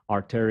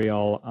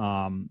arterial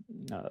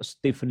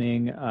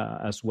stiffening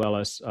as well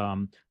as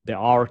the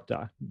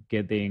aorta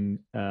getting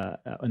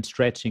and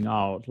stretching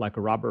out like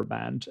a rubber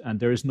band. And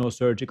there is no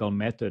surgical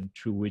method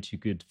through which you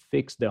could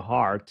fix the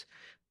heart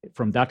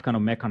from that kind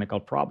of mechanical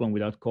problem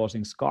without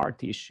causing scar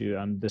tissue.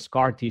 And the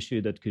scar tissue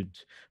that could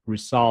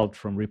result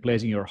from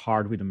replacing your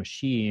heart with a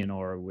machine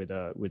or with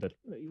a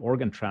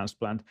organ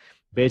transplant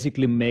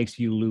basically makes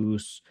you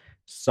lose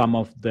some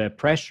of the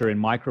pressure in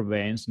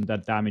microveins, and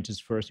that damages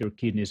first your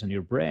kidneys and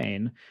your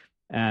brain.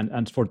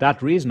 And for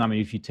that reason, I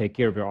mean, if you take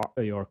care of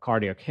your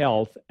cardiac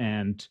health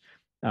and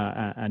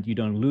you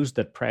don't lose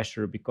that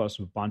pressure because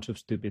of a bunch of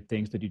stupid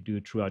things that you do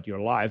throughout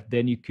your life,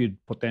 then you could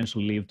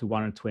potentially live to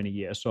 120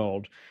 years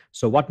old.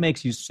 So what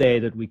makes you say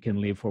that we can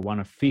live for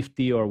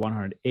 150 or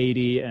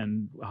 180,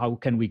 and how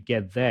can we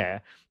get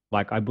there?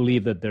 Like, I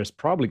believe that there's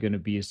probably going to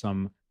be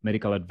some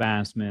medical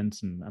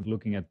advancements, and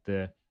looking at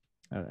the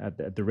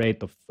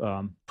rate of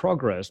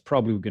progress,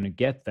 probably we're going to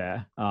get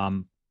there.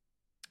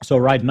 So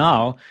right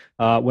now,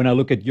 when I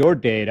look at your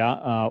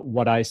data,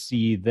 what I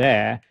see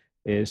there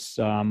is,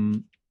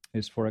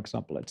 for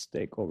example, let's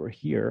take over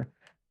here.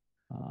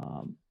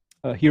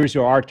 Here's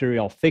your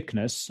arterial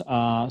thickness.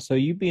 So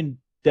you've been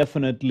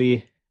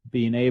definitely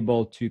being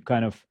able to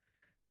kind of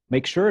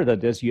make sure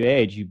that as you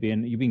age, you've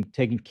been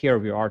taking care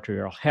of your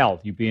arterial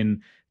health. You've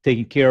been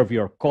taking care of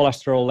your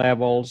cholesterol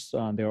levels.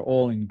 They're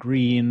all in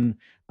green.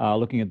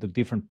 Looking at the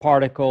different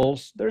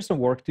particles, there's some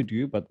work to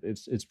do, but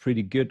it's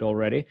pretty good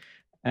already.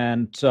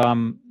 And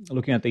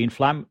looking at the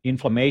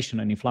inflammation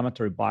and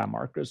inflammatory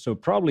biomarkers, so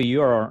probably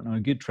you are on a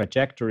good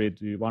trajectory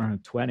to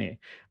 120.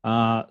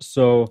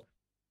 So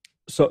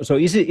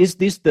is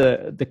this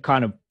the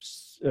kind of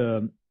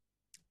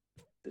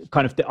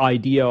the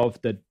idea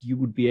of that you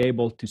would be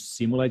able to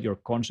simulate your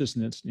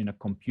consciousness in a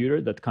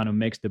computer that kind of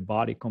makes the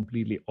body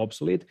completely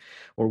obsolete?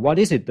 Or what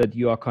is it that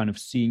you are kind of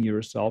seeing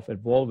yourself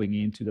evolving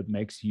into that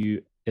makes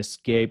you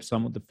escape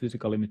some of the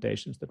physical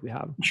limitations that we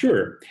have?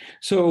 Sure.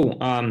 So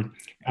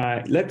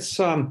let's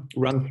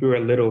run through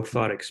a little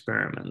thought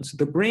experiment.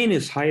 The brain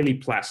is highly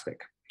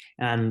plastic.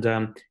 And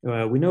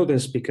we know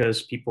this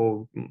because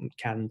people who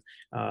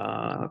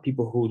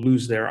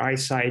lose their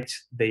eyesight,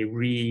 they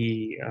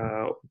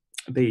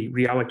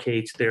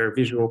reallocate their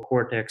visual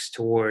cortex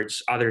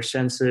towards other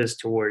senses,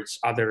 towards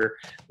other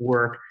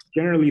work.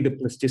 Generally, the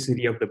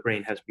plasticity of the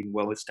brain has been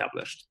well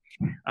established.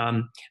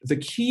 The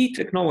key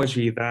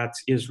technology that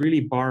is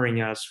really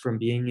barring us from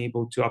being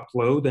able to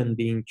upload and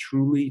being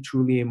truly,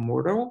 truly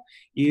immortal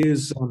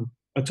is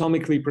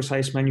atomically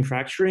precise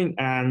manufacturing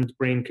and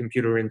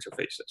brain-computer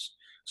interfaces.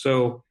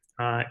 So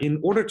in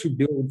order to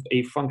build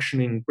a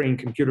functioning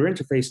brain-computer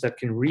interface that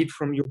can read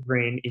from your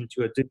brain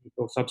into a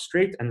digital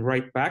substrate and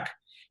write back,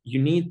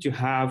 you need to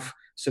have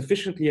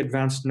sufficiently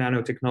advanced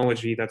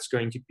nanotechnology that's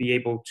going to be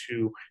able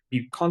to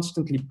be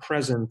constantly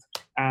present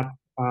at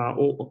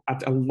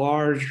a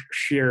large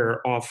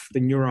share of the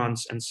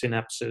neurons and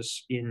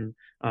synapses in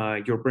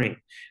your brain.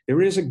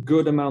 There is a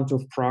good amount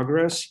of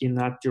progress in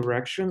that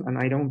direction, and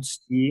I don't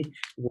see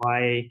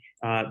why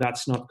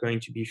that's not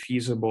going to be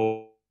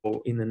feasible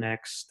in the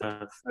next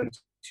 30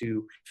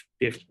 to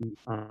 50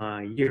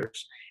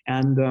 years.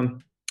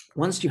 And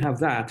once you have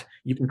that,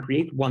 you can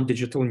create one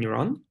digital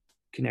neuron,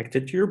 connect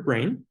it to your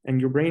brain, and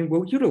your brain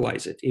will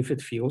utilize it if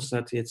it feels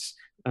that it's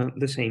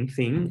the same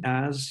thing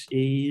as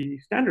a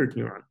standard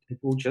neuron. It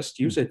will just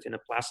use it in a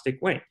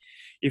plastic way.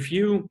 If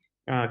you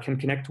can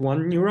connect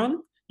one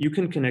neuron, you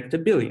can connect a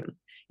billion.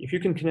 If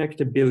you can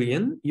connect a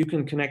billion, you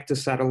can connect a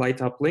satellite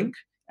uplink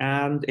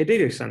and a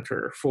data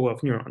center full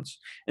of neurons.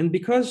 And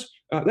because,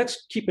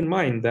 let's keep in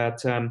mind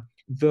that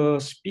the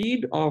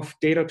speed of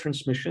data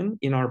transmission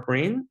in our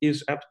brain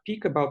is at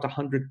peak about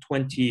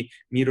 120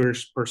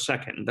 meters per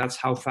second. That's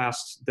how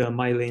fast the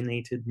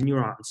myelinated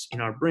neurons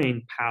in our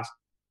brain pass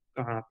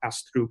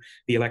through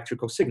the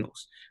electrical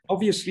signals.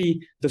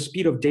 Obviously, the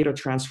speed of data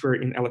transfer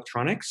in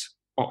electronics,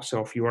 also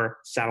of your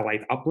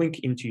satellite uplink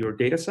into your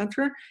data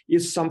center,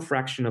 is some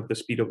fraction of the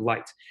speed of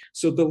light.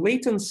 So the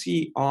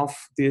latency of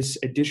this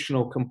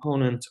additional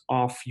component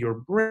of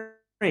your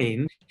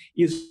brain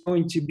is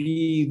going to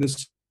be the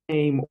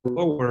same or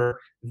lower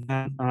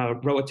than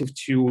relative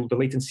to the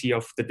latency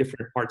of the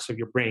different parts of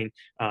your brain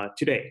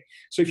today.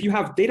 So if you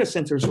have data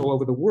centers all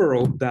over the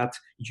world that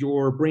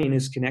your brain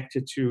is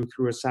connected to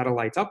through a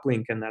satellite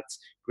uplink and that's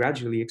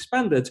gradually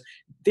expanded,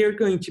 they're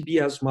going to be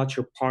as much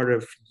a part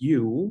of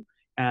you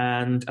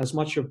and as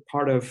much a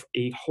part of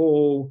a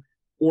whole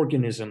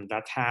organism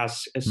that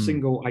has a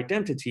single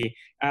identity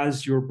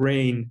as your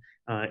brain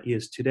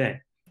is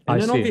today.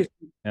 And then obviously,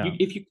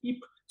 if you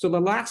keep, so the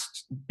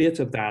last bit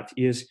of that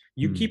is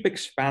you keep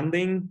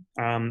expanding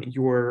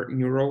your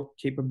neural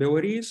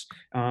capabilities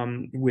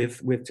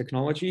with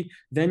technology.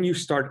 Then you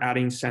start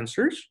adding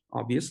sensors,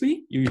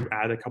 obviously. You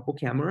add a couple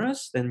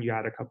cameras, then you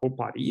add a couple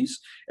bodies.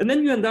 And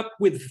then you end up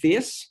with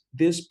this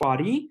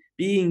body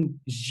being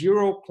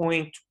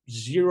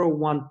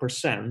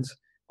 0.01%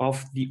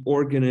 of the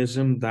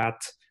organism that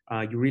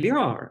you really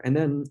are. And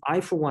then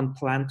I, for one,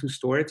 plan to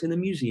store it in a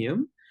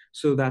museum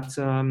so that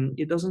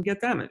it doesn't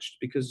get damaged,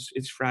 because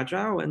it's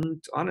fragile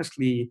and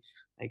honestly,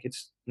 like,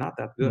 it's not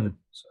that good.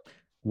 So.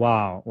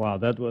 Wow,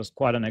 that was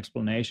quite an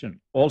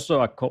explanation.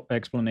 Also,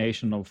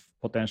 explanation of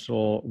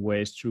potential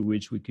ways through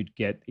which we could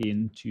get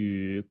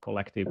into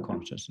collective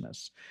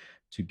consciousness,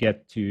 to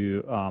get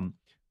to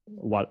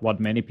what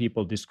many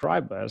people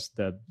describe as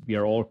that we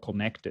are all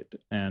connected,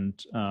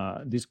 and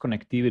this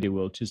connectivity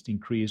will just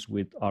increase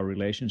with our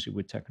relationship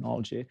with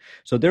technology.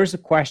 So there's a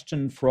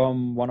question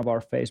from one of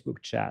our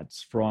Facebook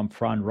chats from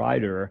Fran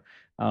Ryder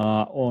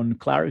on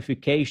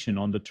clarification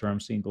on the term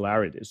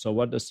singularity. So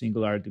what does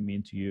singularity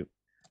mean to you?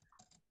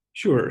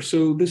 Sure.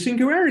 So the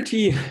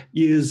singularity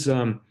is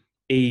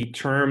a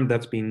term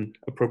that's been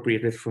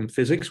appropriated from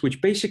physics, which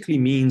basically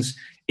means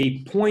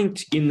a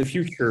point in the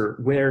future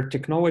where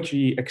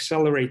technology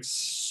accelerates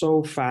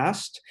so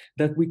fast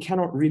that we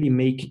cannot really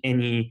make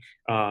any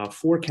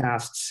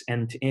forecasts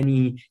and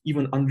any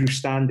even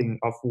understanding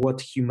of what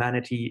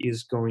humanity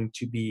is going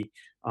to be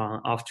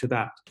after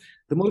that.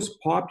 The most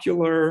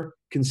popular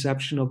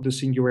conception of the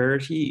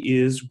singularity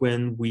is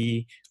when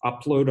we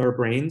upload our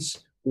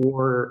brains,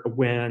 or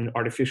when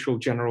artificial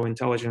general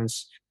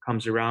intelligence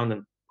comes around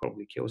and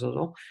probably kills us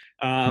all.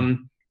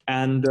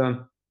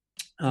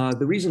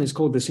 The reason it's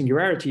called the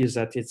singularity is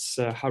that it's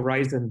a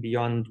horizon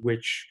beyond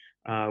which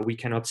we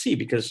cannot see,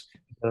 because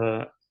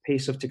the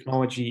pace of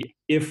technology,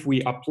 if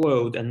we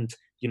upload, and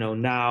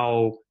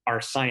now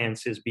our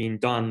science is being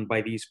done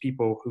by these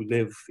people who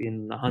live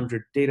in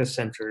 100 data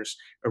centers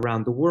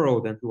around the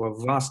world and who are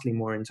vastly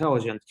more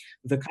intelligent,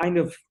 the kind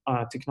of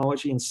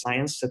technology and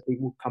science that they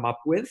will come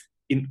up with,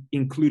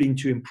 including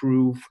to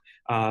improve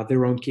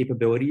their own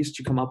capabilities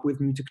to come up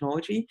with new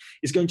technology,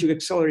 is going to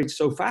accelerate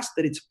so fast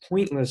that it's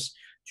pointless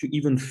to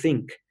even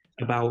think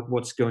about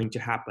what's going to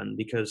happen,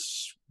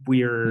 because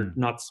we're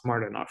not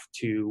smart enough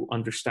to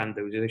understand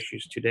those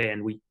issues today,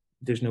 and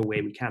there's no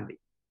way we can be.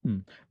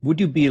 Would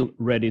you be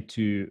ready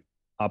to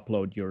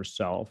upload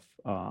yourself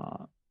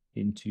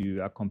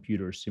into a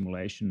computer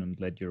simulation and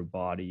let your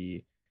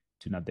body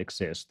to not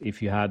exist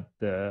if you had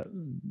the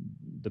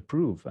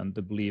proof and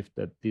the belief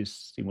that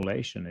this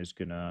simulation is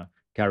going to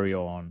carry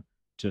on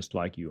just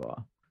like you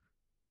are?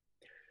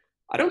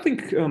 I don't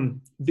think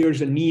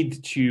there's a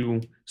need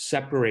to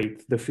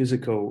separate the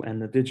physical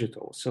and the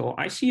digital. So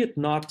I see it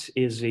not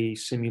as a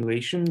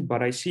simulation,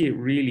 but I see it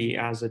really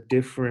as a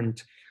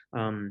different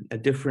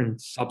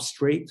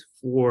substrate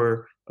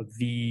for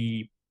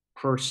the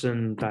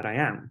person that I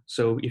am.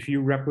 So if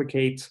you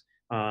replicate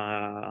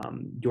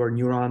your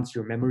neurons,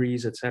 your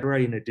memories,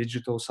 etc., in a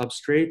digital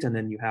substrate, and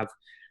then you have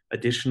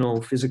additional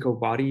physical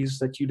bodies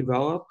that you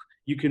develop,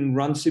 you can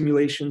run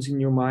simulations in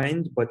your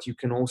mind, but you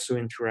can also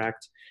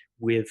interact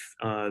with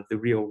the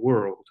real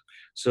world.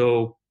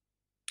 So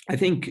I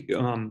think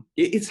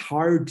it's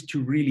hard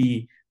to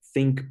really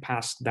think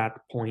past that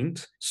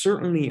point.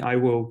 Certainly, I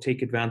will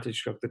take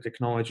advantage of the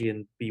technology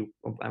and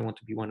I want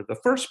to be one of the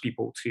first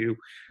people to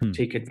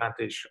take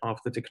advantage of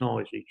the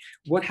technology.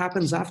 What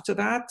happens after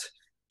that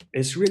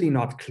is really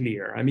not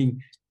clear. I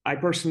mean, I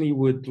personally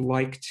would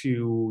like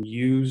to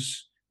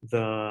use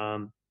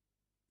the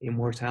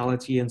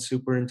immortality and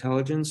super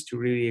intelligence to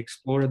really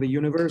explore the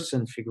universe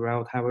and figure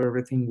out how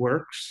everything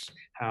works,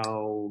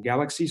 how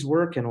galaxies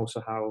work, and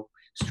also how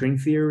string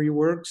theory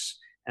works,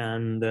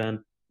 and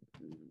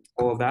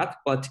all of that.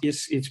 But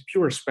it's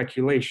pure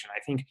speculation.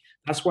 I think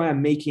that's why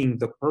I'm making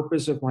the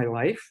purpose of my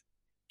life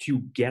to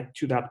get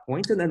to that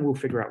point, and then we'll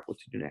figure out what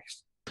to do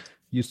next.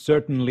 You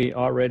certainly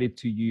are ready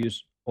to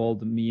use all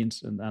the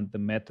means and the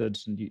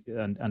methods,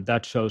 and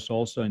that shows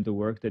also in the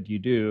work that you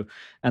do.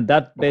 And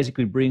that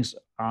basically brings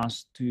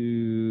us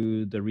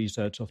to the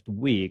research of the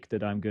week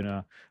that I'm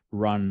gonna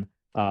run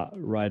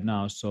right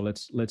now. So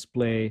let's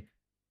play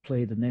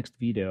the next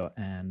video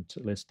and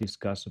let's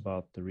discuss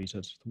about the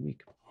research of the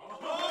week.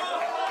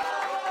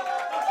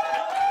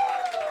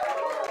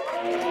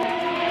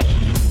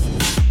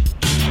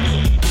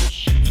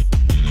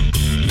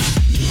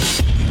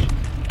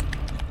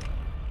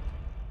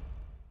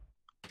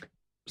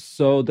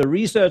 So the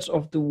research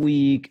of the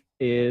week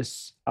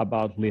is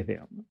about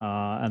lithium,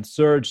 and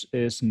Serge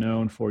is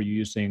known for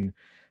using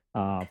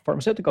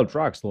pharmaceutical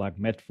drugs like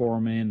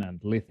metformin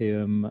and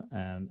lithium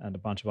and a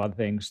bunch of other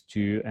things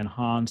to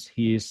enhance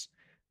his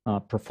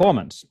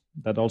performance.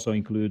 That also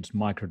includes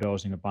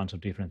microdosing, a bunch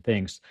of different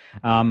things.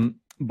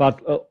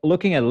 But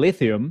looking at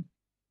lithium,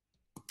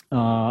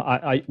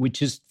 we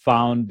just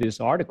found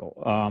this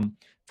article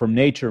from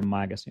Nature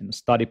magazine, a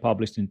study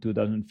published in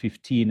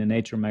 2015 in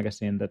Nature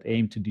magazine that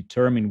aimed to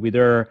determine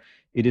whether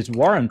it is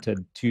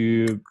warranted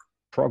to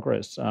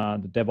progress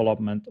the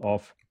development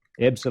of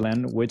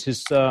epsilon, which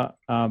is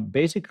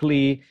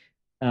basically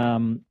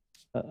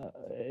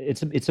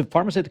it's a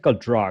pharmaceutical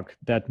drug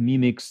that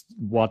mimics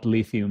what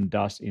lithium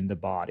does in the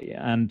body,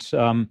 and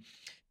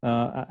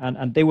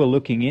they were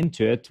looking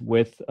into it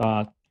with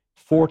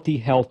 40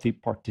 healthy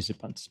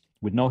participants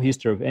with no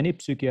history of any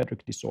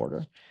psychiatric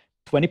disorder,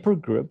 20 per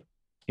group,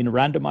 in a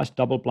randomized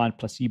double-blind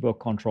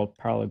placebo-controlled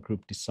parallel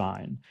group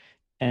design.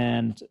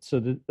 And so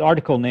the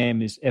article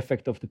name is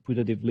Effect of the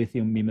Putative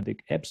Lithium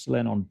Mimetic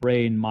Epsilon on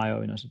Brain,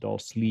 Myoinositol,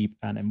 Sleep,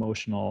 and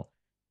Emotional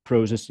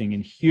Processing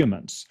in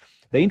Humans.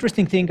 The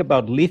interesting thing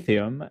about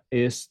lithium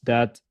is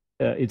that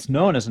it's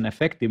known as an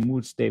effective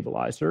mood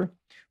stabilizer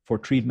for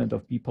treatment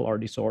of bipolar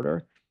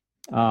disorder,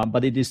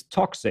 but it is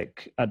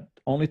toxic at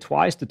only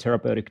twice the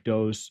therapeutic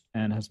dose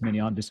and has many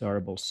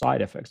undesirable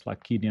side effects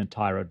like kidney and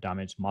thyroid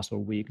damage,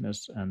 muscle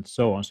weakness, and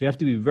so on. So you have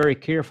to be very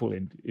careful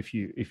if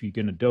you're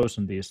going to dose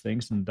on these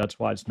things, and that's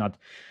why it's not,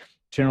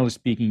 generally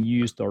speaking,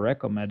 used or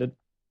recommended,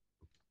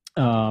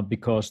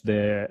 because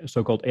the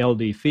so-called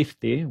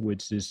LD50,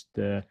 which is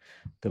the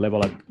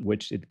level at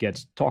which it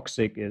gets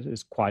toxic,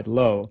 is quite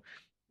low.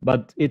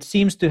 But it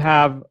seems to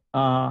have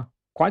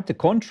quite the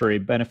contrary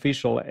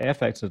beneficial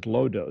effects at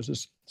low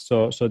doses.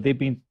 So they've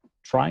been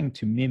trying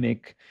to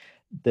mimic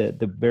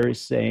the very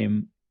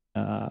same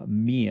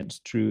means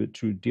through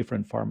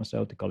different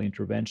pharmaceutical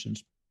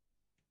interventions.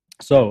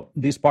 So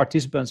these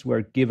participants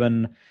were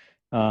given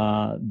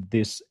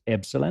this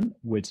epsilon,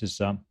 which is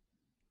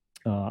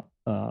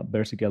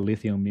basically a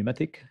lithium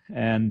mimetic,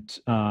 and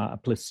a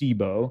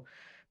placebo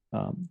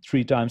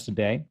 3 times a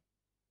day.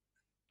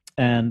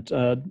 And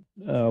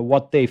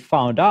what they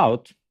found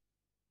out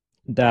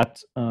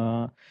that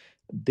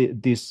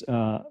this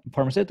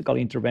pharmaceutical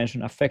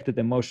intervention affected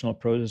emotional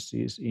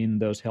processes in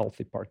those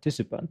healthy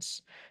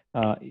participants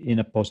in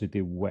a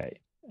positive way.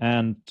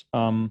 And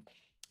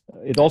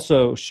it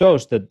also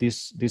shows that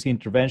this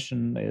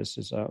intervention is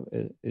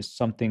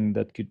something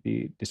that could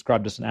be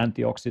described as an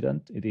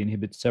antioxidant. It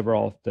inhibits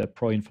several of the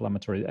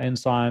pro-inflammatory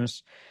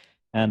enzymes,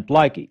 and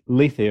like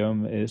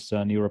lithium, is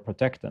a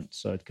neuroprotectant,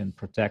 so it can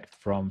protect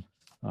from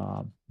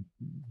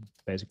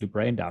basically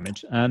brain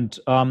damage. And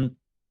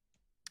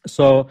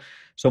so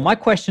my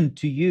question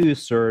to you,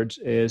 Serge,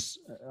 is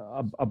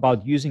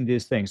about using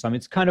these things. I mean,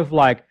 it's kind of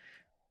like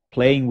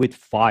playing with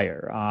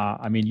fire.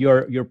 I mean,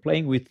 you're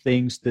playing with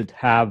things that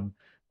have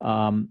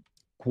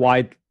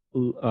quite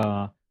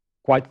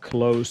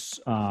close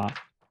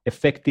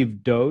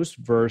effective dose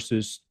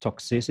versus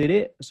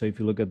toxicity. So if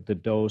you look at the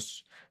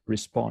dose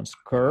response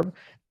curve,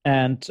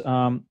 and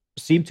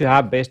seem to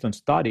have, based on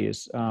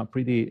studies,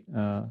 pretty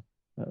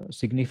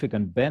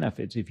significant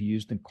benefits if you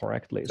use them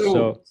correctly.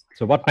 So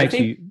what makes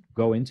you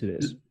go into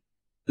this?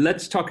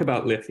 Let's talk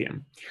about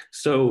lithium.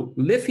 So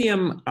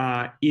lithium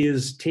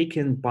is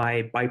taken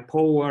by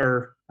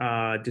bipolar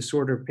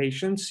disorder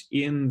patients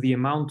in the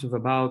amount of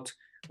about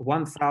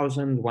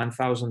 1,000,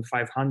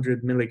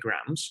 1,500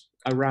 milligrams,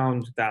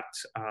 around that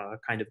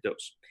kind of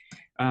dose.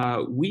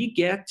 We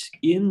get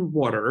in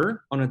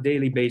water on a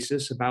daily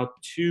basis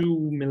about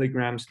 2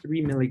 milligrams,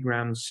 3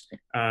 milligrams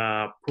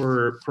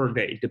per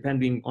day,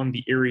 depending on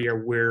the area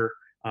where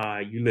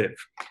you live.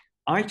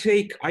 I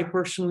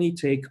personally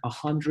take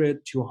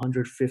 100 to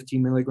 150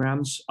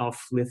 milligrams of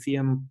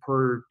lithium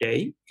per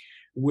day,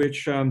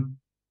 which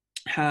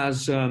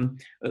has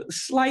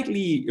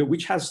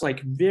which has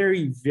like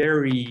very,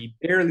 very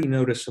barely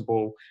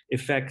noticeable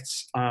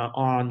effects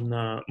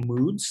on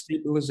mood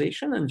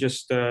stabilization and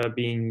just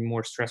being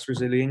more stress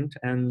resilient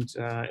and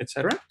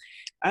etc.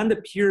 And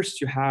appears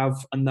to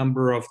have a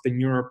number of the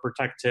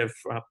neuroprotective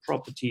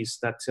properties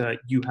that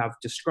you have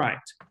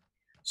described.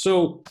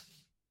 So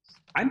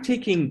I'm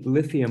taking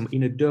lithium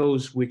in a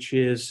dose which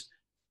is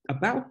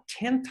about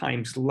 10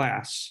 times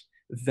less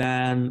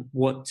than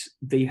what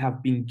they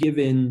have been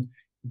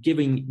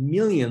giving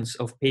millions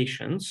of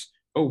patients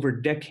over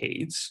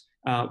decades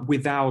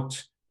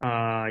without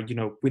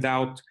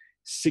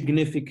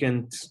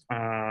significant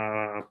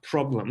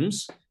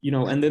problems,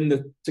 and then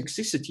the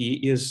toxicity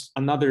is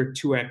another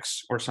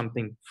 2x or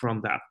something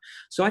from that.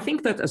 So I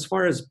think that as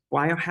far as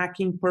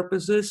biohacking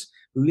purposes,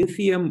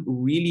 lithium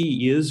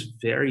really is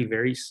very,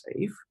 very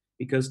safe,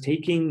 because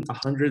taking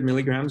 100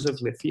 milligrams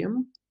of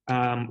lithium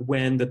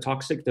when the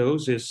toxic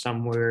dose is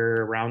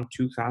somewhere around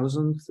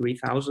 2,000,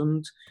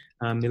 3,000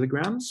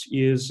 milligrams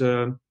is,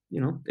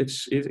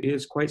 it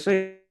is quite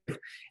safe.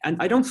 And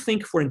I don't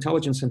think for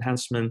intelligence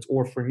enhancement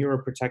or for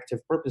neuroprotective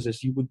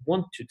purposes, you would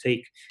want to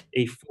take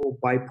a full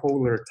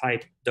bipolar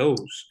type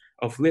dose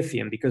of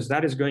lithium, because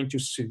that is going to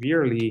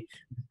severely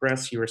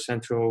depress your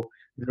central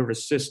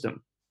nervous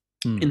system.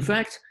 In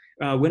fact,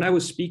 when I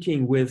was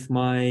speaking with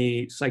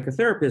my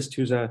psychotherapist,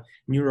 who's a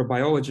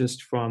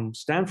neurobiologist from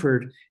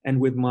Stanford, and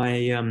with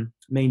my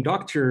main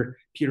doctor,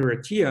 Peter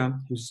Attia,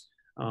 who's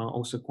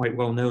also quite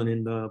well known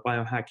in the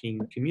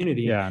biohacking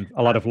community. Yeah, and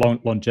a lot of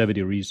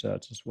longevity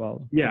research as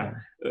well. Yeah,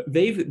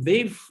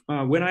 they've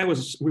when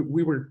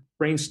we were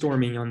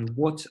brainstorming on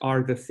what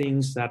are the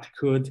things that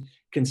could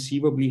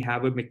conceivably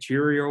have a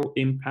material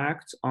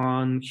impact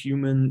on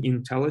human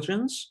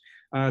intelligence.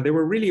 There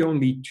were really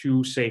only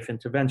two safe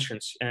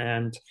interventions,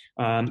 and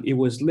it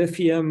was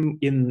lithium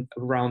in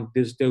around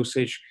this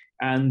dosage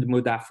and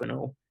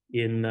modafinil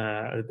in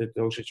the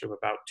dosage of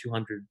about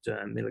 200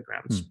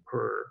 milligrams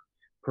per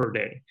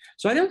day.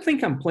 So I don't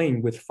think I'm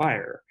playing with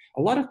fire.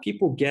 A lot of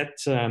people get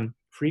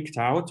freaked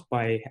out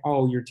by,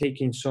 oh, you're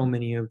taking so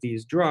many of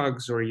these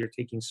drugs, or you're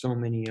taking so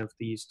many of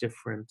these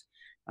different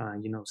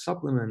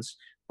supplements.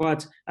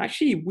 But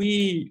actually,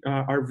 we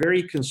are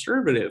very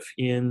conservative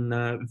in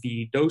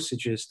the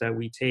dosages that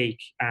we take,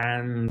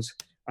 and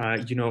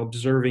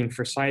observing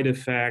for side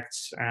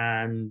effects,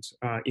 and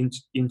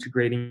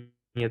integrating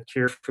it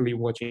carefully,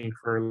 watching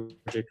for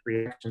allergic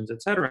reactions,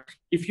 etc.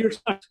 If you're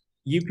smart,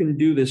 you can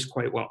do this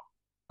quite well.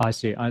 I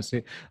see.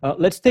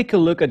 Let's take a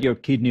look at your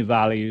kidney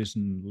values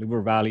and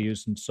liver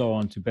values and so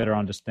on to better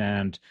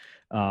understand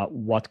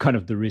what kind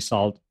of the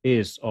result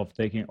is of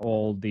taking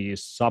all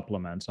these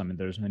supplements. I mean,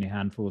 there's many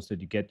handfuls that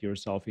you get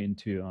yourself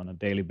into on a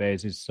daily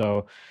basis.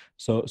 So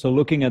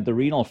looking at the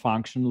renal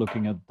function,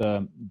 looking at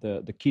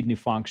the kidney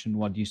function,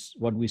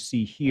 what we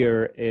see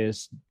here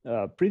is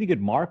pretty good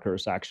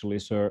markers actually.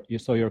 So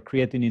your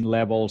creatinine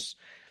levels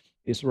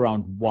is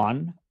around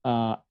 1,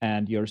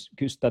 and your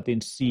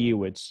cystatin C,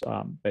 which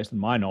based on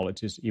my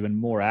knowledge is even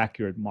more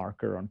accurate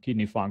marker on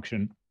kidney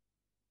function,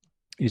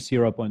 is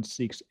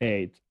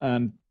 0.68.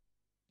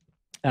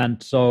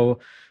 And so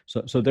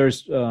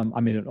there's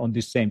on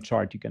this same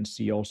chart you can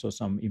see also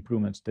some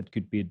improvements that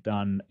could be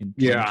done in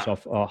terms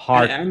of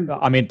heart.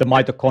 The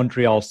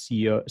mitochondrial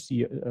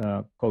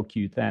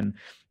CoQ10.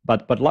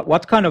 But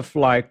what kind of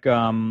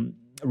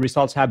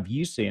results have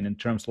you seen in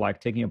terms of like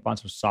taking a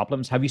bunch of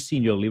supplements? Have you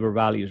seen your liver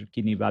values or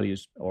kidney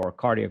values or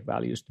cardiac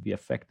values to be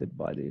affected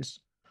by these?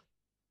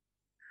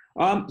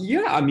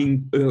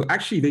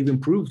 Actually they've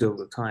improved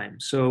over time.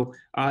 So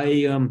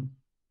I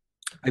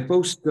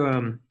post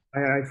from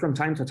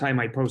time to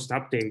time I post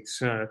updates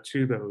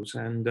to those,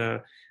 and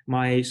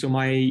my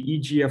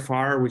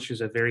EGFR, which is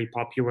a very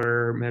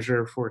popular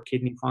measure for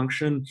kidney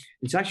function,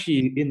 it's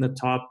actually in the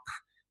top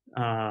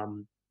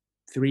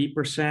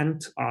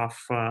 3% of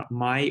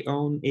my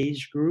own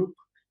age group,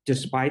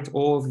 despite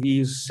all of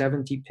these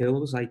 70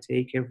 pills I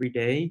take every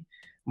day.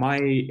 My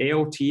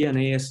ALT and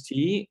AST,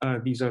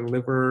 these are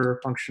liver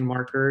function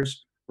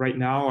markers, right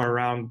now are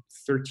around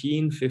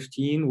 13,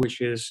 15, which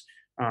is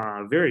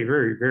very,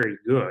 very, very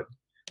good.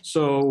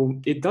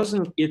 So it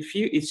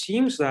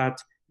seems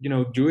that,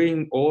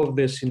 doing all of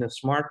this in a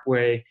smart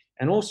way,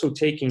 and also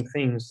taking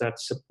things that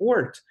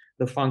support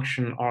the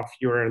function of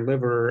your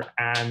liver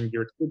and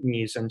your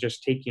kidneys and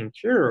just taking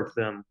care of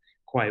them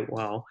quite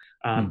well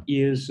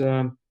is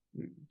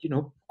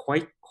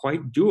quite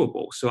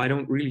doable. So I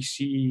don't really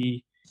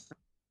see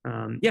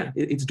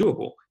it's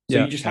doable. So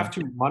you just have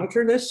to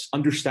monitor this,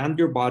 understand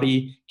your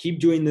body, keep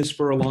doing this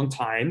for a long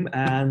time,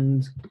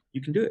 and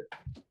you can do it.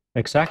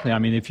 Exactly. I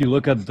mean, if you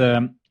look at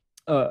the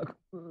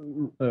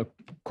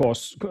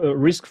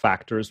risk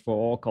factors for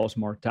all-cause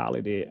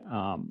mortality,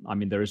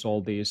 there is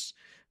all these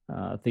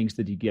things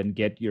that you can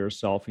get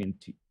yourself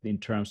into in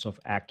terms of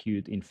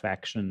acute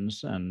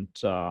infections and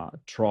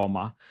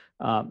trauma.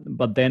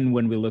 But then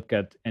when we look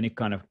at any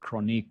kind of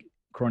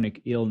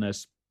chronic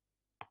illness,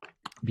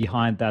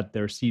 behind that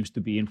there seems to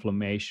be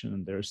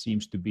inflammation, there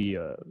seems to be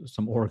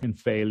some organ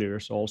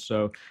failures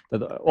also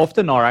that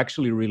often are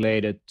actually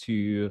related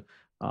to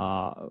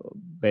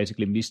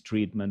basically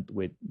mistreatment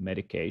with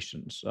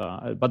medications.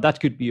 But that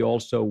could be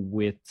also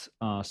with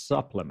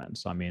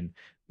supplements. I mean,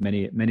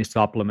 many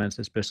supplements,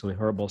 especially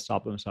herbal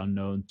supplements, are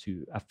known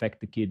to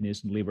affect the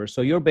kidneys and liver.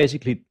 So you're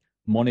basically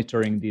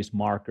monitoring these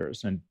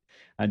markers, and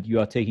you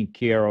are taking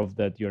care of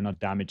that you're not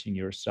damaging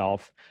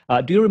yourself.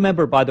 Do you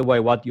remember, by the way,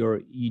 what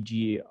your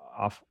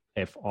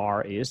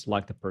EGFR is,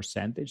 like the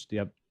percentage? Do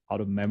you have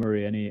out of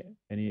memory any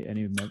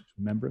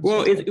remembrance?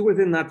 Well, it was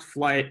in that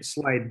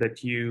slide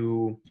that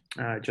you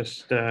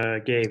just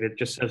gave. It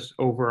just says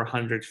over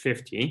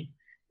 150,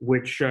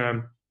 which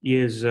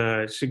is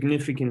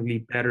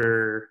significantly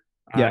better.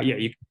 Yeah,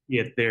 you can see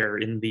it there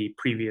in the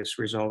previous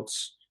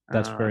results.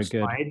 That's very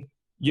good. Slide.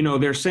 You know,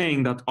 they're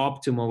saying that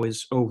optimal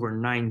is over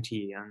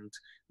 90, and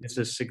this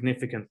is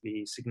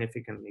significantly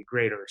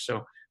greater.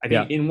 So I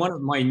think in one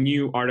of my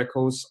new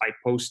articles, I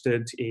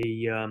posted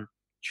a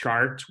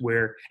chart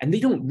where, and they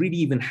don't really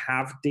even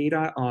have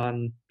data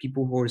on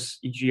people whose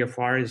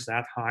EGFR is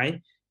that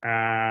high,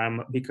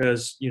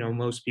 because, you know,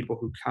 most people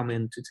who come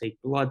in to take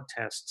blood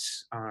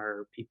tests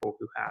are people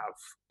who have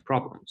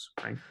problems,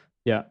 right?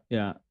 Yeah.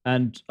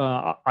 And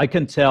I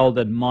can tell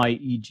that my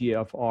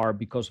EGFR,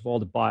 because of all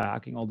the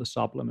biohacking, all the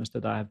supplements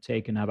that I have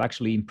taken, have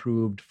actually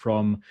improved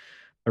from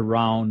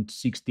around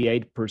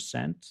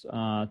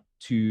 68%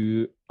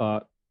 to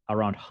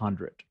around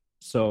 100.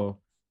 So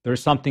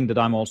there's something that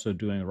I'm also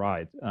doing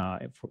right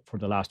for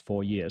the last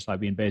 4 years. I've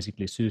been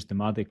basically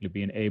systematically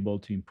being able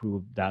to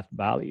improve that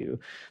value.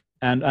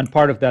 And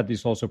part of that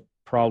is also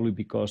probably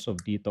because of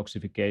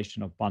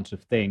detoxification of a bunch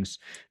of things.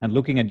 And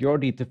looking at your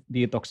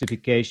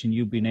detoxification,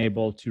 you've been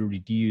able to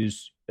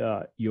reduce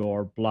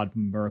your blood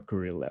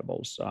mercury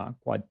levels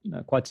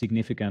quite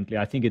significantly.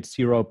 I think it's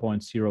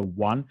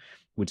 0.01,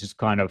 which is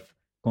kind of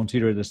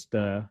considered as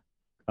the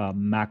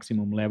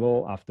maximum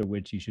level after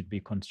which you should be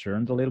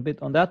concerned a little bit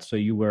on that. So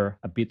you were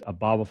a bit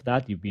above of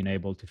that. You've been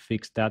able to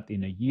fix that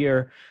in a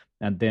year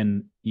and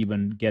then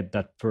even get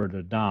that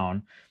further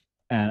down.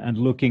 And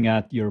looking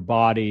at your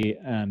body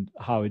and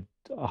how it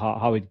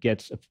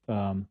gets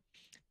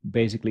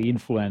basically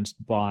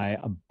influenced by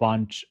a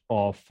bunch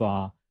of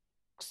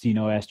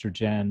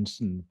xenoestrogens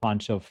and a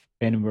bunch of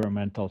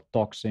environmental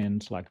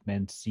toxins like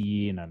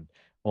benzene and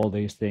all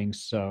these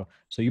things. So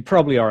you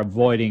probably are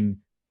avoiding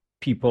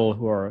people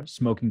who are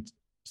smoking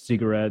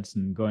cigarettes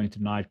and going to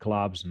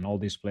nightclubs and all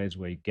these places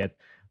where you get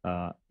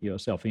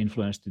yourself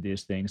influenced to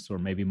these things, or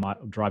maybe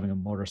driving a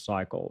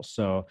motorcycle.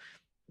 So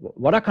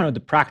what are kind of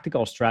the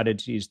practical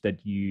strategies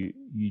that you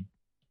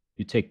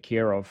take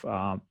care of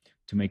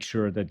to make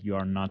sure that you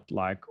are not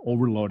like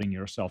overloading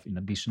yourself in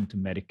addition to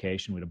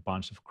medication with a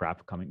bunch of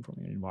crap coming from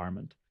your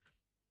environment?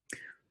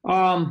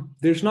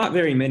 There's not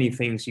very many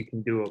things you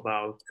can do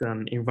about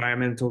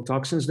environmental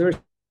toxins. There's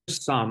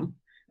some.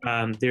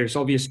 There's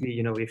obviously,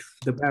 you know, if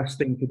the best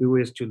thing to do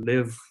is to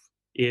live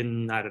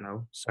in, I don't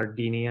know,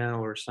 Sardinia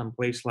or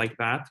someplace like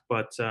that.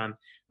 But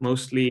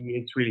mostly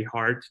it's really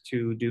hard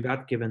to do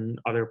that given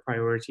other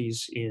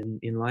priorities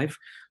in life.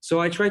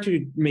 So I try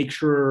to make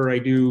sure I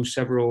do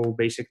several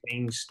basic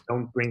things.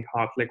 Don't drink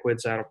hot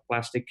liquids out of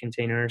plastic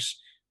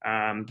containers.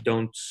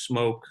 Don't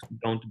smoke.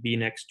 Don't be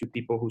next to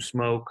people who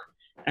smoke.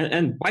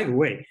 And by the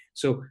way,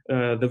 so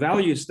the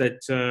values that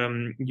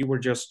you were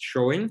just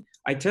showing,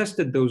 I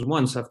tested those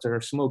once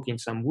after smoking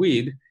some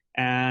weed,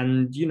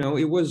 and you know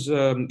it was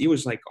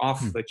like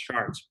off the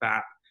charts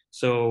bad.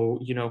 So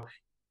you know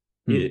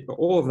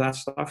all of that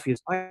stuff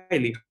is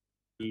highly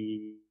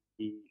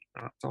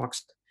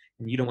toxic,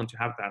 and you don't want to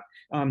have that.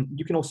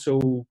 You can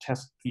also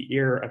test the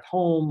air at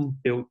home,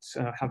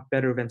 have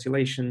better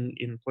ventilation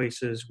in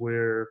places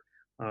where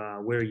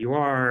you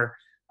are.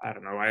 I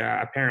don't know.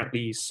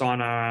 Apparently,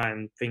 sauna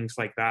and things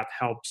like that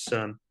helps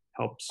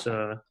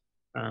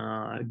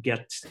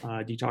get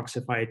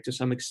detoxified to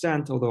some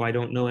extent. Although I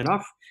don't know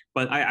enough,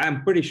 but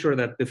I'm pretty sure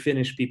that the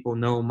Finnish people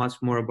know much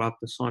more about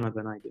the sauna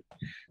than I do.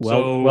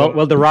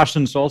 Well, the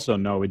Russians also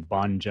know with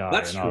banja.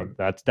 That's true.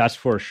 True. That's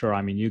for sure.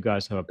 I mean, you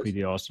guys have a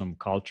pretty awesome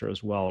culture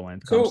as well when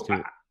it comes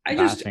to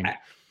bathing.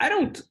 I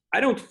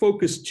don't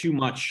focus too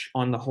much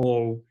on the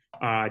whole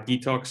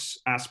detox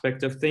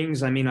aspect of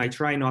things. I mean, I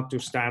try not to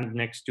stand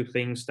next to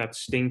things that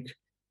stink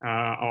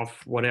of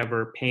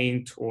whatever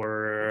paint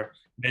or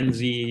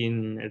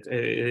benzene,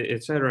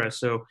 etc.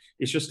 So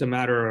it's just a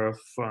matter of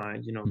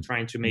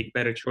trying to make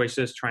better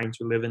choices, trying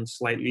to live in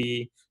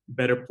slightly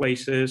better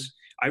places.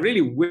 I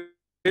really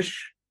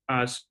wish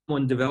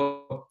someone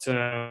developed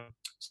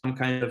some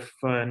kind of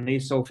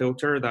nasal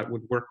filter that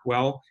would work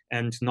well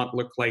and not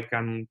look like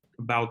I'm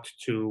about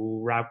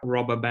to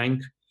rob a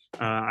bank.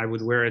 I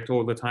would wear it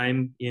all the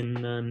time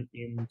in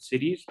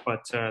cities,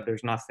 but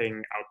there's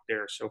nothing out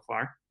there so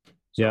far.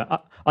 So. Yeah,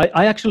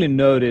 I actually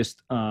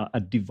noticed a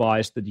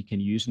device that you can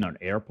use in an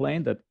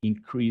airplane that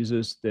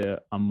increases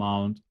the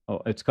amount.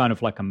 It's kind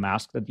of like a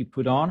mask that you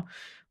put on.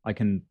 I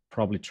can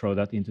probably throw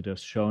that into the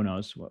show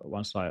notes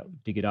once I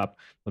dig it up.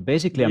 But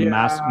basically, a Yeah,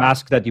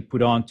 mask that you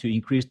put on to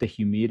increase the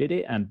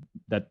humidity, and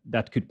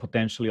that could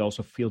potentially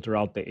also filter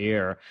out the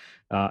air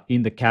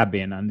in the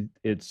cabin. And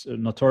it's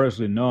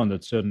notoriously known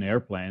that certain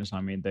airplanes,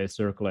 I mean, they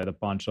circulate a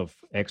bunch of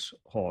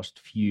exhaust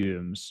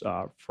fumes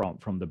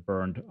from the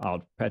burned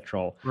out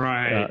petrol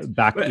right.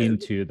 back But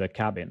into the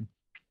cabin.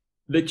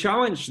 the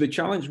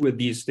challenge with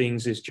these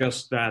things is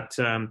just that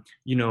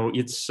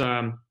it's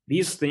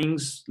these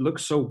things look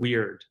so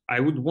weird. I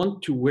would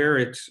want to wear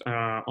it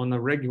on a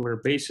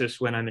regular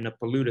basis when I'm in a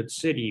polluted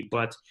city,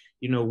 but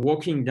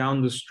walking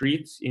down the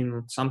street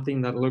in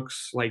something that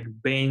looks like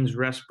Bane's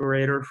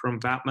respirator from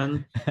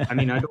Batman, I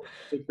mean, I don't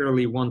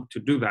particularly want to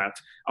do that.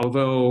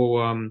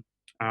 Although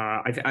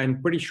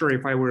I'm pretty sure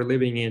if I were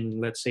living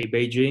in, let's say,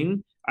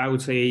 Beijing, I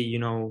would say,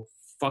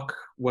 fuck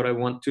what I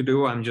want to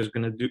do. I'm just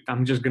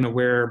gonna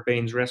wear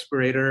Bane's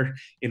respirator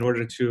in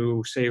order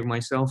to save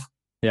myself.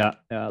 Yeah,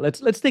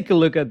 let's take a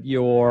look at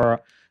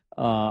your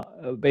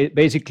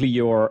basically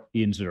your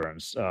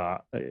insurance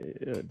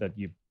that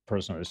you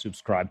personally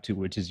subscribe to,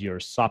 which is your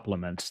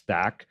supplement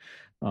stack.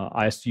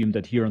 I assume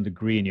that here on the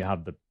green you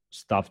have the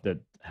stuff that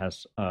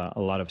has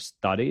a lot of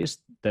studies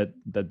that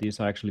these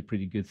are actually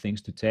pretty good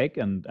things to take,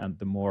 and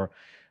the more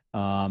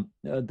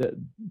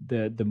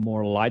the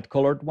more light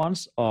colored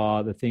ones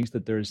are the things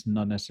that there's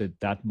not necessarily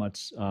that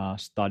much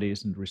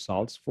studies and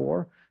results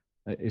for.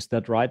 Is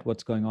that right?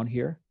 What's going on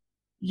here?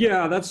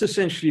 Yeah, that's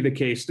essentially the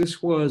case.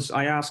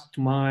 I asked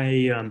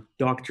my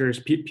doctor's,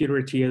 Peter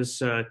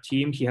Attia's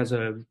team. He has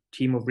a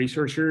team of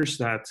researchers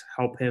that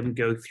help him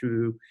go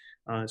through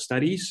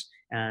studies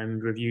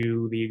and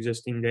review the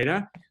existing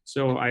data.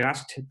 So I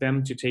asked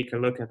them to take a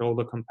look at all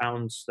the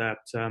compounds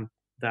that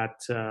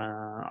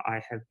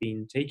I have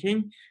been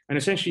taking. And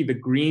essentially, the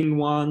green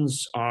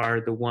ones are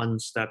the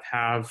ones that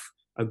have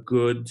a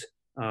good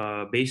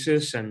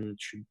basis and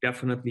should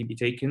definitely be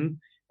taken.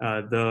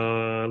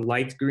 The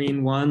light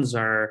green ones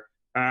are,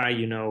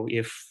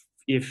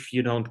 if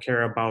you don't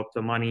care about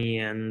the money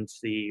and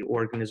the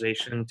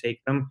organization, take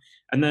them.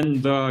 And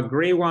then the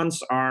gray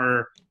ones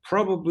are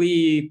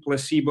probably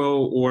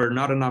placebo or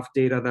not enough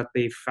data that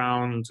they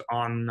found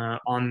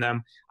on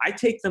them. I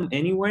take them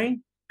anyway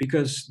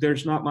because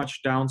there's not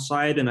much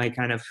downside, and I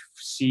kind of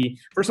see.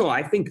 First of all,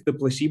 I think the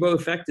placebo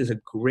effect is a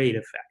great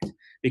effect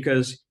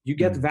because you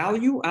get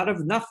value out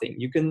of nothing.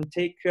 You can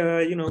take,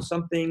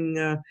 something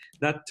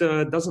that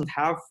doesn't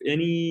have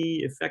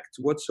any effect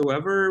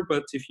whatsoever,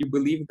 but if you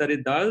believe that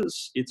it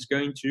does, it's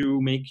going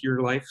to make your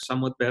life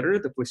somewhat better.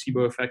 The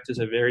placebo effect is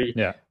a very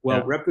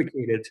well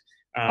replicated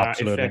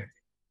Absolutely. effect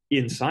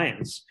in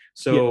science.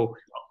 Yeah. So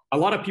a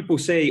lot of people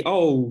say,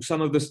 oh,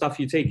 some of the stuff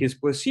you take is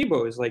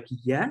placebo. Is like,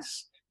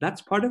 yes,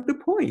 that's part of the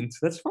point.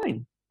 That's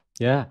fine.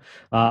 Yeah,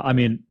 I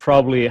mean,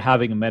 probably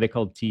having a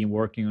medical team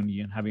working on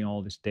you and having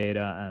all this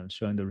data and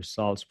showing the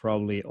results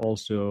probably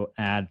also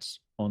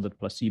adds on the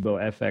placebo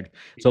effect.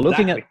 So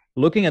Exactly.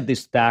 looking at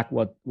this stack,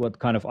 what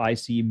kind of I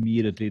see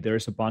immediately,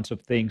 there's a bunch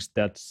of things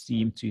that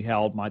seem to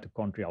help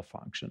mitochondrial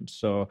function.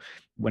 So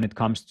when it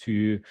comes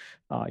to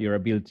your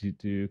ability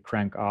to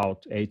crank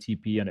out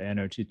ATP and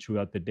energy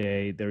throughout the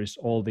day, there's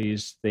all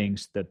these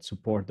things that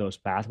support those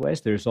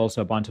pathways. There's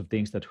also a bunch of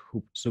things that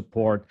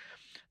support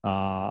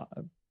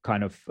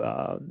kind of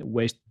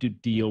ways to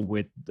deal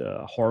with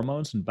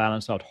hormones and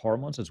balance out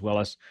hormones, as well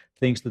as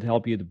things that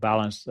help you to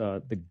balance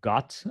the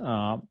gut,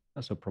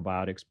 so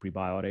probiotics,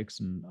 prebiotics,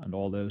 and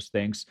all those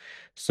things.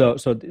 So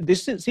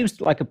this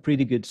seems like a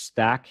pretty good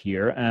stack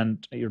here,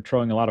 and you're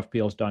throwing a lot of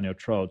pills down your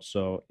throat,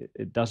 so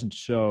it doesn't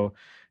show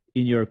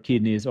in your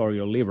kidneys or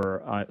your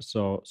liver.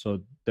 So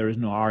there is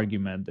no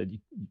argument that you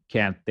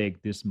can't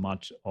take this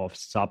much of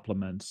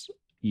supplements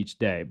each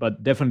day,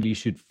 but definitely you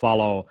should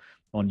follow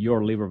on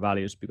your liver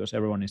values because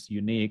everyone is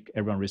unique.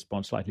 Everyone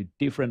responds slightly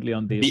differently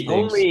on these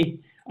things.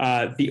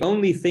 The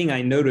only thing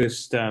I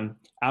noticed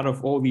out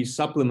of all these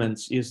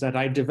supplements is that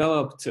I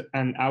developed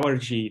an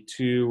allergy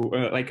to,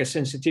 like a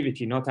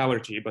sensitivity, not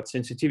allergy, but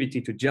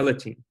sensitivity to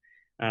gelatin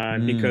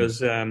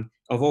because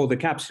of all the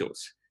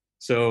capsules.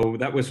 So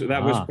that was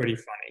pretty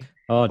funny.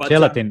 Oh, But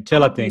gelatin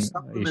these issues.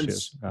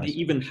 supplements, they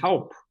even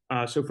help.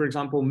 So, for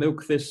example,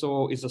 milk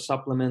thistle is a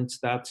supplement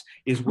that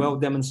is well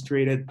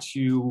demonstrated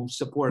to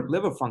support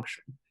liver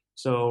function.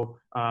 So,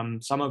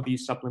 some of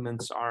these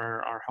supplements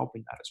are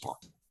helping that as well.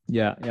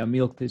 Yeah,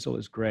 milk thistle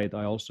is great.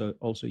 I also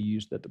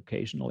use that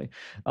occasionally.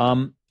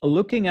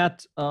 Looking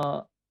at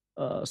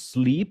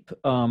sleep,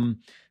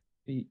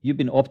 you've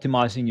been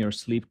optimizing your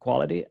sleep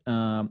quality.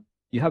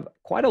 You have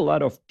quite a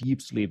lot of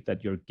deep sleep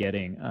that you're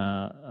getting,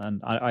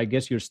 and I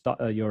guess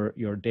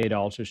your data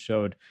also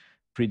showed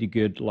pretty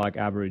good like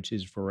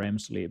averages for REM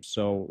sleep.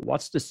 So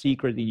what's the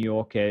secret in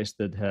your case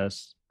that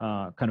has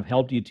kind of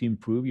helped you to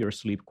improve your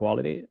sleep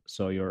quality,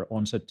 so your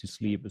onset to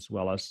sleep as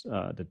well as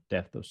the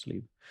depth of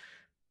sleep?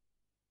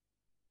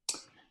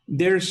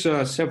 There's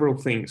several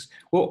things.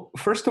 Well,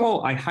 first of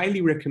all, I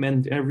highly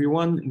recommend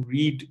everyone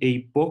read a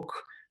book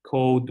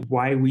called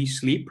Why We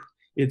Sleep.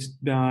 It's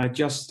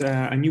just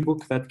a new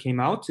book that came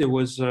out. It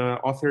was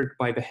authored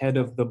by the head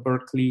of the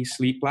Berkeley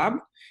Sleep Lab.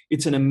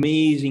 It's an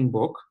amazing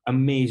book,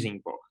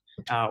 amazing book.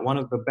 One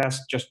of the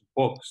best just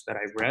books that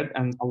I've read,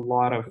 and a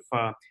lot of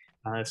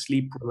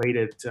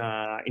sleep-related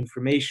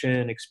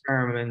information,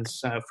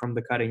 experiments from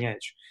the cutting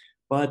edge.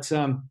 But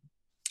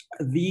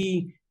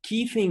the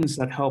key things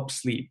that help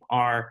sleep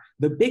are,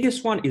 the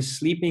biggest one is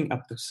sleeping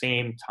at the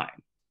same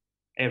time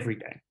every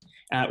day,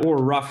 or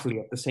roughly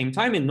at the same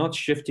time, and not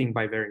shifting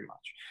by very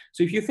much.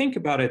 So if you think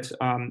about it,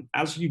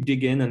 as you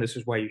dig in, and this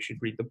is why you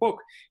should read the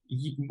book,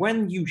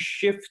 when you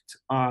shift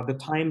the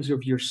times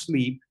of your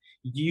sleep,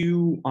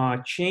 you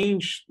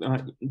change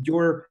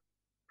your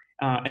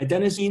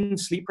adenosine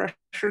sleep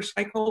pressure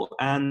cycle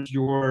and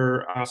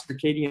your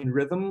circadian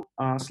rhythm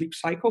sleep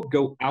cycle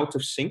go out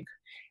of sync.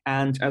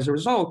 And as a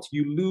result,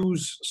 you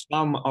lose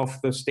some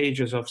of the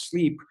stages of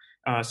sleep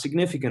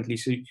significantly.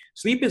 So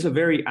sleep is a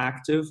very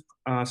active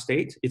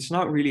state. It's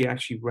not really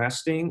actually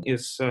resting.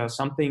 It's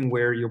something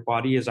where your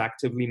body is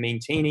actively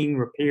maintaining,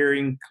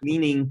 repairing,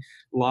 cleaning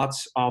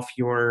lots of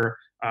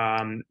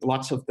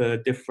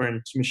the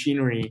different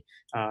machinery,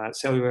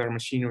 cellular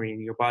machinery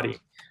in your body.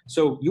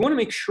 So you want to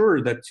make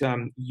sure that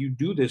you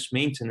do this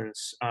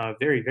maintenance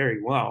very,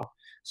 very well.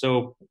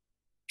 So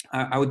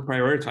I would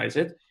prioritize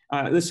it.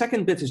 The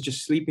second bit is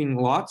just sleeping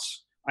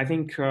lots. I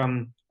think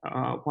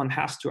one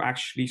has to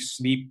actually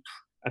sleep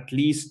at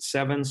least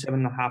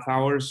 7.5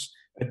 hours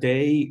a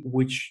day,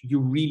 which you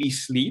really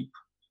sleep.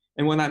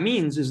 And what that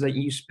means is that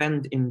you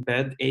spend in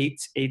bed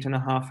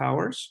 8.5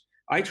 hours.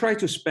 I try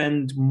to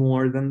spend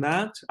more than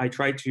that. I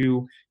try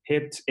to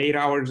hit 8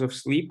 hours of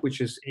sleep,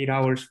 which is 8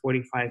 hours,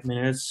 45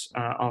 minutes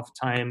of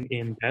time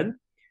in bed.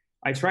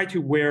 I try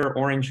to wear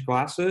orange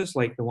glasses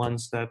like the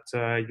ones that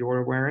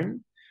you're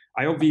wearing.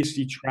 I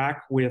obviously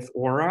track with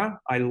Aura.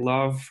 I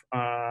love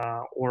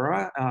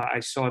Aura. I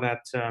saw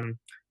that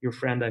your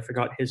friend, I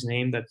forgot his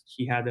name, that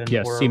he had an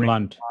Aura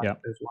Simland, yeah,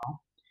 as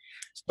well.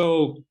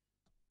 So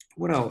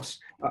what else?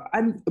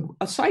 And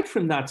aside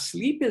from that,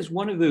 sleep is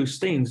one of those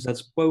things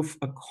that's both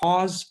a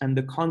cause and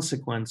the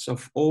consequence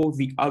of all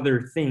the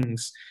other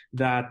things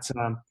that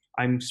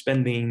I'm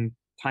spending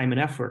time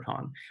and effort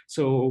on.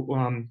 So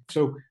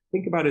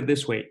think about it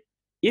this way.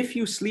 If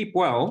you sleep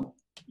well,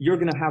 you're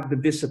going to have the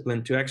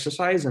discipline to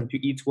exercise and to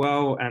eat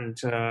well, and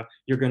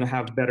you're going to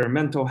have better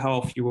mental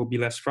health. You will be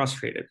less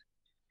frustrated.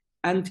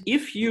 And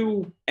if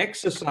you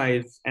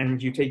exercise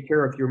and you take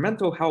care of your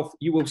mental health,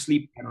 you will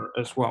sleep better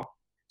as well.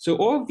 So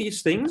all of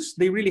these things,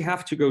 they really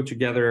have to go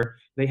together.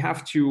 They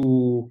have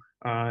to,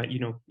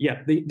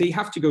 they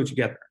have to go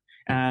together.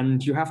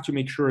 And you have to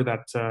make sure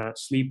that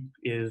sleep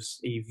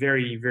is a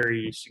very,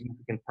 very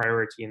significant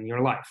priority in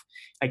your life.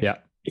 Like,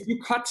 if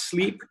you cut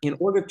sleep in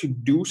order to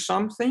do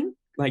something,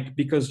 like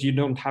because you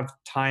don't have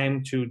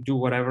time to do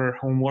whatever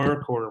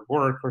homework or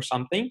work or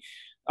something,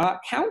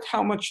 count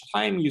how much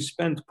time you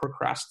spend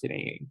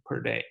procrastinating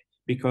per day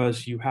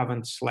because you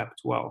haven't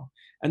slept well.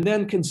 And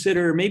then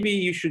consider maybe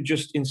you should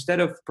just, instead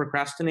of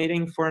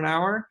procrastinating for an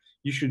hour,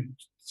 you should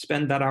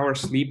spend that hour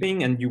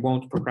sleeping and you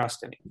won't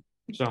procrastinate.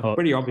 So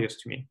pretty obvious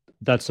to me.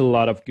 That's a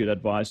lot of good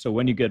advice. So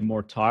when you get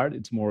more tired,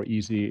 it's more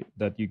easy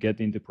that you get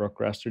into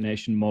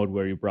procrastination mode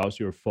where you browse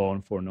your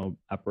phone for no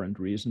apparent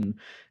reason,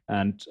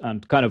 and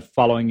kind of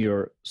following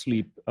your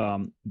sleep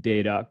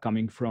data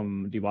coming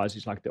from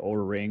devices like the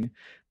Oura Ring.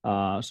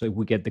 So if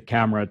we get the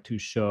camera to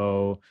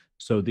show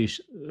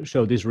this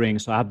ring.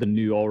 So I have the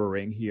new Oura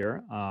Ring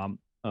here.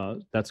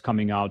 That's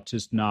coming out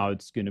just now.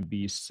 It's going to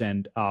be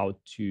sent out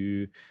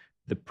to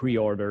the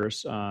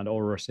pre-orders, and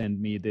Aura sent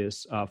me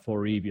this for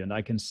review, and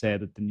I can say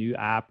that the new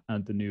app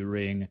and the new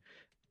ring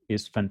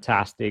is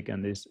fantastic.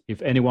 And this,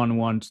 if anyone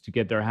wants to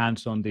get their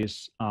hands on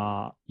this,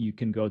 you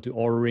can go to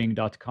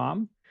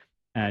auraring.com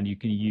and you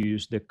can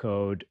use the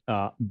code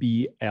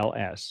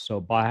BLS,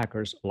 so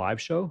Biohackers Live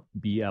Show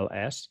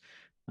BLS.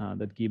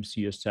 That gives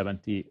you a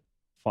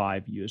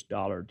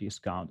 $75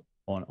 discount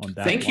on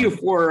that. Thank you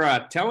for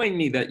telling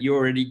me that you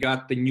already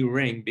got the new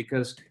ring,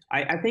 because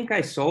I think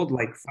I sold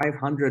like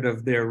 500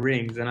 of their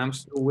rings and I'm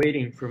still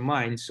waiting for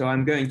mine. So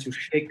I'm going to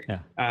shake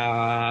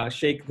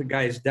the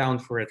guys down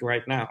for it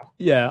right now.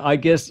 Yeah, I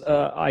guess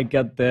I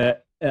got the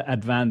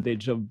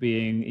advantage of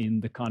being in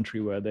the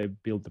country where they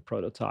built the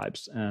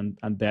prototypes, and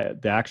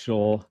the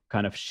actual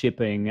kind of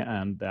shipping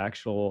and the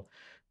actual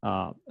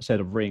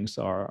set of rings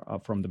are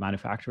from the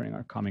manufacturing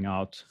are coming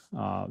out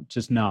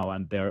just now,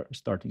 and they're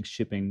starting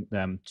shipping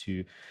them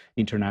to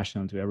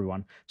international, to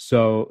everyone.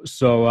 So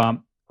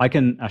I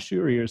can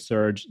assure you,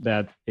 Serge,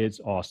 that it's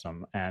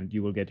awesome and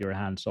you will get your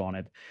hands on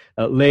it.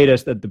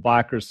 Latest at the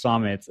Biohacker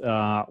Summit,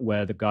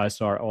 where the guys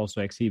are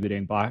also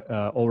exhibiting,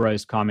 Aura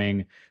is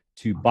coming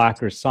to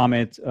Biohacker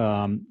Summit.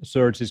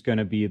 Serge is going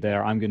to be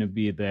there. I'm going to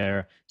be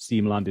there.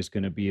 Simland is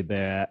going to be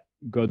there.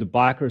 Go to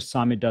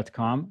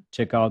biohackersummit.com,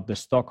 check out the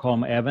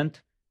Stockholm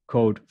event,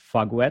 code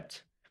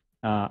Faguet,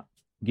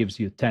 gives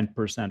you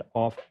 10%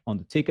 off on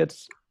the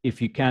tickets. if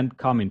you can't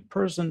come in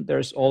person,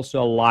 there's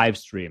also a live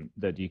stream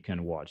that you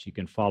can watch. You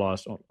can follow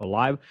us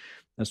live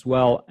as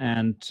well.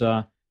 And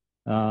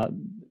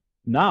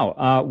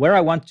now, where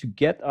I want to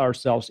get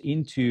ourselves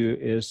into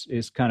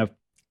is kind of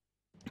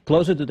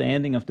closer to the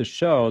ending of the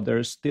show.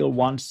 There's still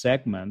one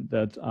segment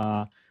that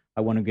I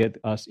want to get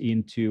us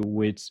into,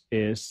 which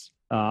is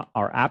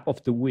our app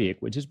of the week,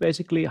 which is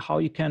basically how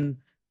you can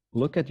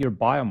look at your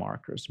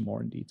biomarkers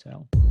more in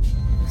detail.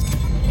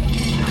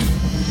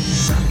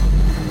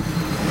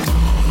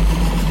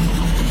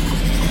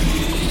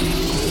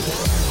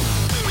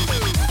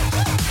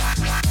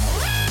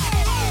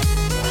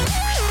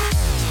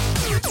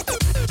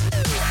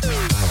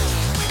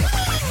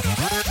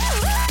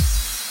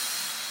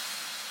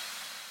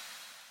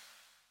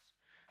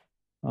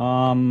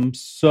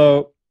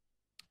 So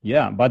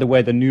yeah, by the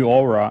way, the new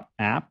Aura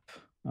app,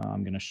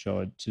 I'm going to show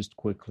it just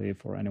quickly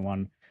for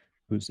anyone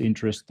who's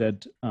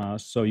interested.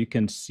 So you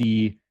can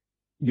see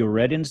your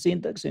readiness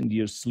index and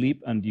your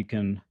sleep, and you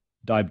can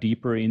dive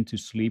deeper into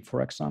sleep,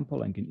 for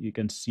example, and you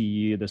can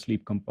see the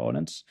sleep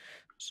components.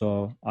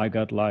 So I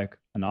got like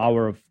an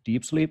hour of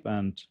deep sleep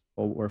and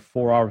over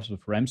 4 hours of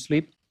REM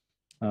sleep.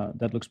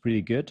 That looks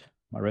pretty good.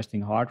 My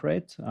resting heart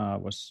rate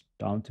was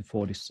down to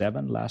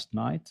 47 last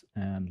night.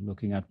 And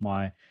looking at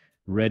my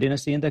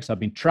readiness index, I've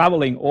been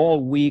traveling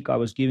all week. I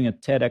was giving a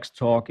TEDx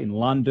talk in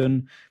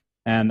London,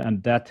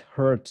 and that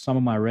hurt some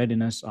of my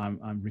readiness.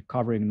 I'm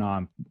recovering now.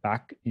 I'm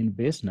back in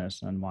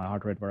business, and my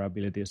heart rate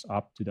variability is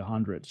up to the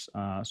hundreds.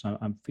 So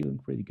I'm feeling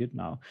pretty good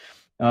now.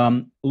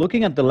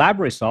 Looking at the lab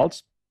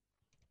results,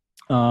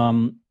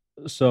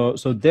 so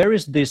there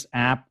is this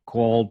app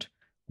called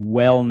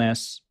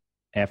Wellness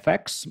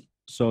FX.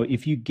 So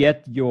if you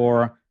get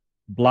your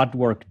blood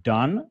work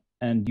done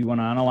and you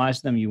want to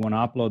analyze them, you want to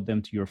upload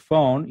them to your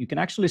phone, you can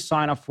actually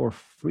sign up for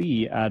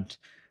free at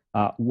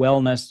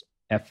Wellness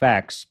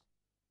FX.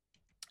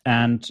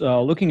 And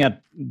looking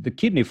at the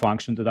kidney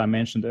function that I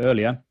mentioned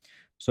earlier,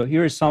 so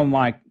here is some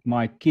of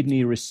my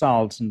kidney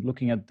results, and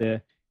looking at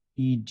the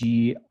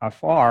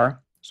eGFR.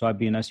 So I've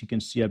been, as you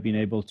can see, I've been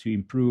able to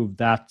improve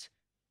that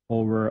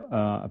over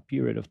a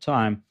period of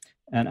time.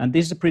 And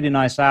this is a pretty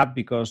nice app,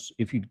 because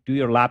if you do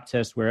your lab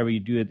test wherever you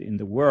do it in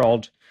the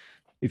world,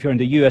 if you're in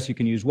the US, you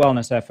can use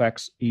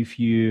WellnessFX. If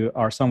you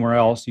are somewhere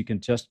else, you can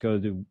just go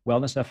to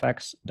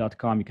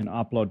wellnessfx.com. You can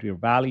upload your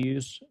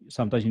values.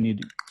 Sometimes you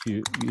need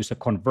to use a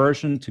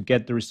conversion to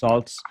get the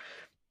results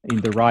in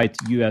the right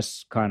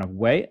US kind of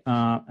way.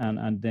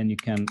 And then you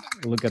can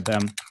look at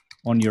them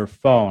on your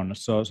phone.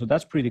 So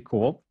that's pretty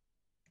cool.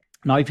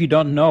 Now, if you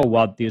don't know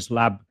what these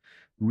lab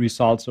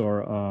results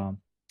or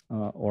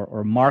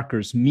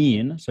markers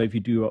mean, so if you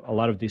do a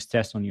lot of these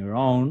tests on your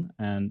own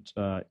and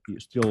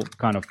you're still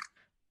kind of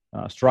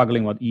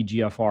struggling what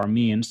eGFR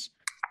means,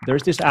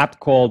 there's this app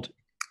called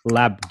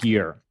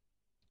LabGear.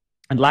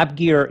 And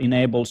LabGear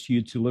enables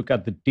you to look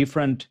at the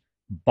different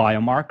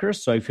biomarkers.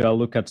 So if you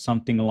look at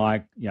something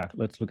like,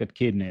 let's look at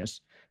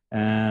kidneys.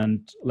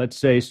 And let's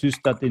say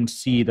cystatin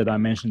C that I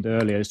mentioned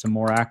earlier is a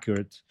more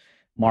accurate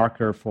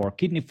marker for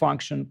kidney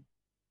function.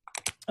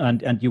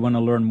 And you want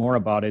to learn more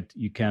about it,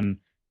 you can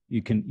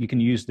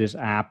use this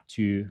app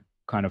to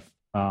kind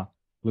of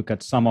look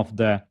at some of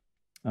the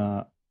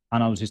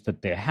analysis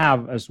that they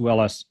have, as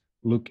well as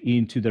look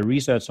into the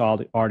research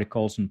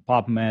articles in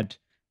PubMed,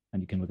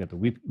 and you can look at the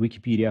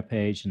Wikipedia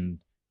page, and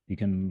you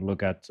can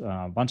look at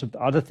a bunch of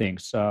other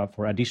things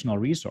for additional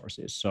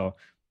resources. So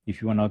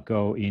if you want to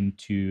go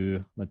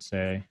into, let's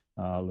say,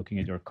 looking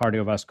at your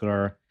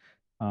cardiovascular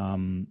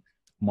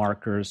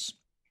markers,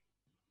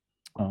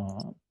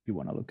 you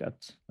want to look at,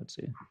 let's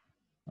see,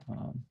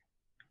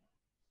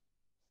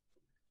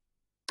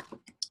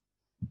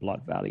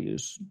 blood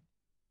values.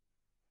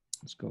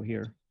 Let's go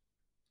here.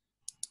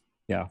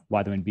 Yeah,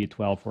 vitamin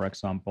B12, for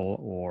example,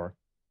 or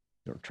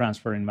your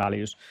transferrin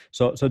values.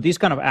 So these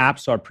kind of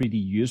apps are pretty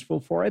useful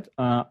for it.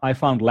 I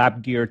found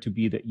LabGear to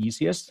be the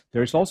easiest.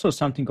 There's also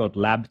something called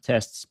Lab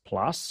Tests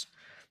Plus,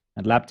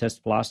 and Lab Tests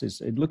Plus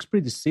it looks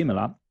pretty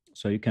similar.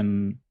 So you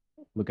can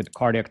look at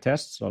cardiac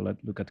tests. So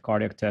let's look at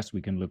cardiac tests.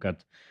 We can look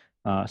at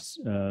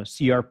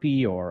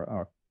CRP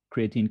or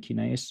creatine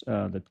kinase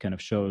that kind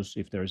of shows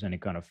if there's any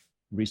kind of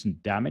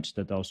recent damage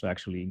that also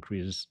actually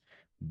increases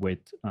with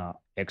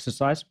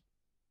exercise.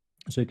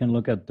 So you can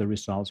look at the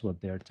results,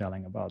 what they're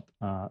telling about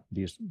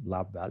these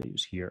lab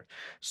values here.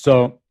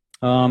 So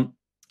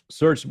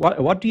Serge,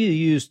 what do you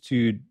use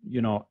to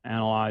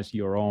analyze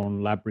your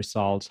own lab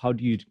results? How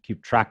do you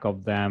keep track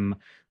of them?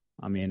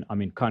 I mean,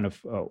 kind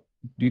of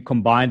do you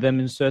combine them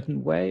in a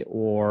certain way,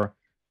 or?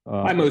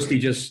 I mostly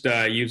just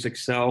use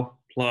Excel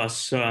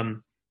plus my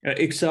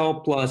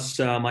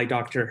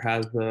doctor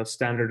has a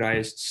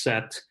standardized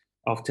set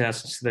of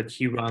tests that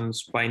he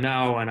runs by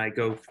now, and I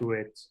go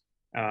through it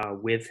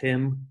with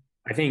him.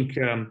 I think,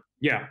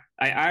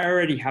 I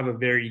already have a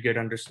very good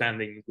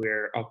understanding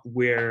of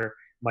where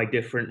my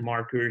different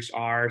markers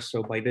are.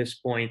 So by this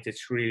point,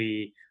 it's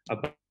really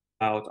about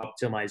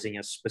optimizing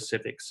a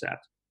specific set.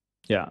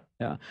 Yeah,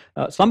 yeah.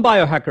 Some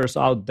biohackers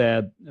out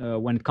there,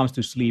 when it comes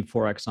to sleep,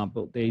 for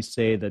example, they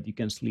say that you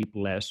can sleep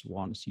less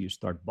once you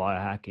start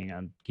biohacking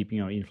and keeping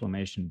your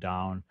inflammation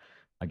down.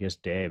 I guess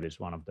Dave is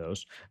one of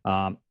those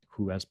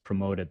who has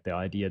promoted the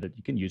idea that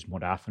you can use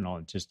modafinil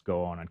and just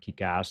go on and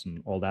kick ass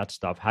and all that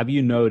stuff. Have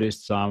you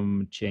noticed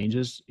some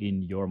changes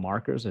in your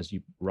markers as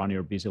you run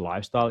your busy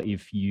lifestyle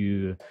if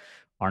you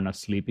are not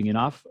sleeping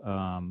enough?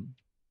 Not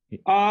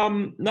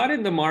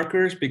in the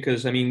markers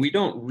because I mean we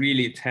don't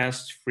really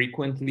test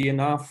frequently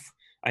enough.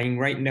 I mean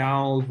right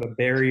now the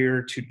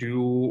barrier to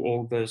do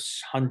all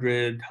this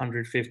 100,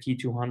 150,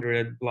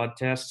 200 blood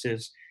tests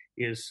is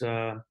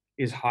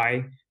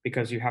high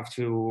because you have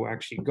to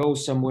actually go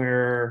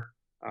somewhere,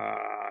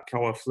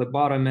 call a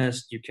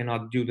phlebotomist. You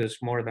cannot do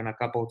this more than a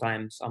couple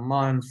times a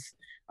month.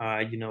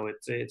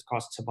 It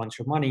costs a bunch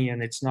of money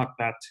and it's not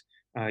that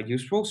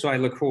useful. So I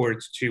look forward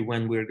to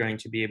when we're going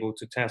to be able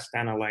to test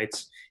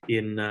analytes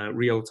in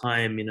real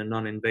time in a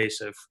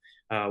non-invasive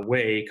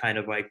way, kind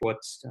of like what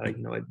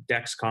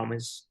Dexcom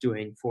is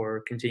doing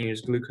for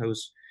continuous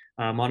glucose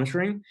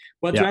monitoring.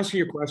 But to answer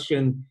your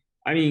question,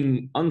 I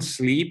mean, on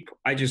sleep,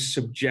 I just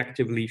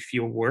subjectively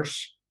feel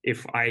worse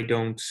if I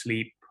don't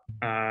sleep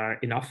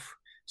enough.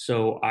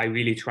 So I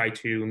really try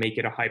to make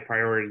it a high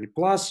priority.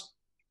 Plus,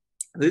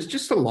 there's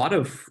just a lot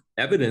of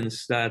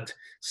evidence that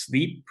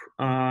sleep,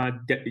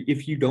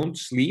 if you don't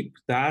sleep,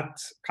 that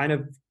kind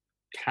of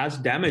has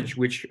damage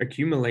which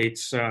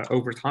accumulates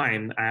over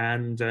time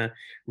and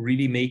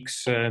really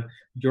makes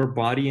your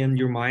body and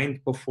your mind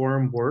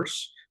perform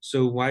worse.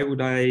 So why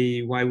would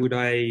I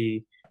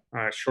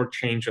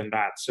shortchange on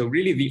that? So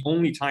really, the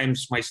only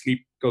times my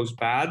sleep goes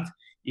bad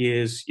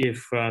is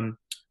if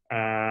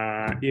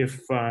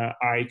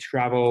I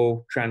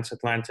travel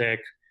transatlantic,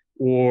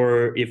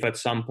 or if at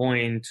some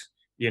point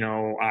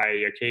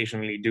I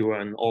occasionally do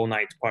an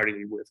all-night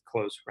party with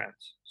close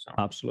friends. So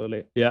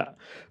absolutely, yeah.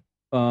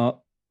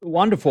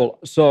 Wonderful.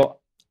 So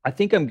I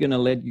think I'm going to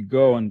let you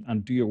go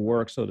and do your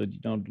work so that you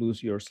don't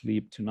lose your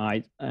sleep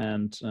tonight.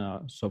 And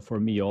so for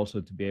me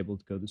also to be able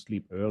to go to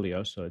sleep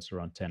earlier, so it's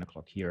around 10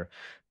 o'clock here.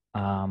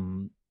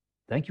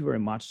 Thank you very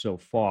much so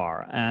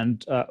far.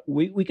 And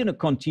we're going to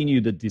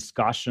continue the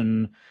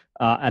discussion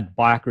at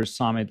Biohacker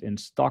Summit in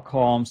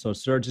Stockholm. So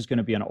Serge is going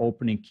to be an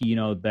opening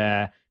keynote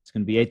there. It's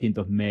going to be 18th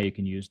of May. You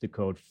can use the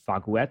code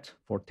Faguet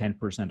for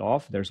 10%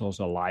 off. There's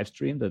also a live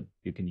stream that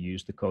you can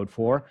use the code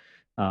for.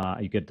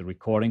 You get the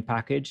recording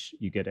package.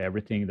 You get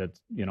everything that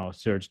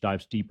Serge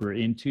dives deeper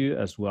into,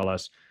 as well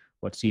as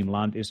what Siim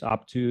Land is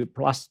up to,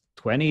 plus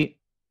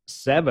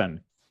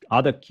 27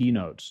 other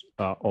keynotes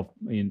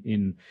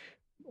in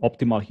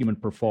optimal human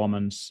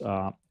performance,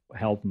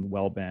 health and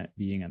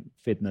well-being and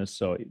fitness.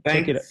 So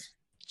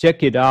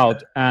check it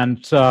out.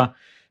 And so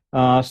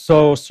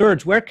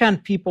Serge, where can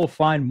people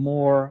find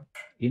more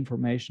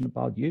information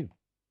about you?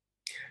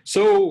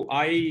 So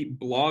I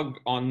blog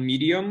on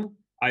Medium.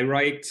 I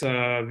write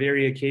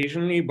very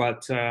occasionally,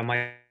 but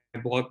my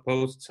blog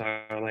posts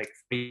are like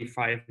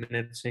 35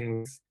 minutes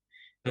in.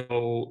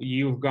 So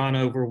you've gone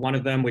over one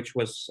of them, which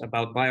was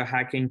about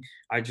biohacking.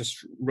 I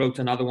just wrote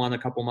another one a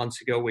couple months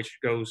ago, which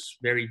goes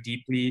very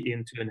deeply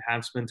into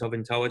enhancement of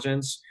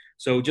intelligence.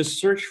 So just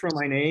search for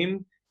my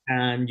name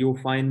and you'll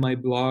find my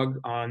blog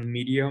on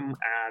Medium,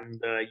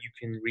 and you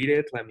can read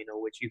it. Let me know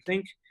what you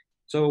think.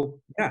 So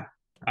yeah,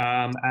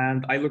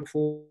 and I look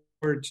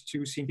forward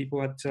to seeing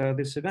people at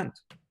this event.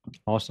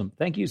 Awesome.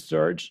 Thank you,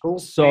 Serge. Cool.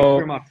 So, thank you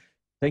very much.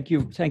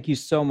 Thank you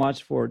so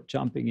much for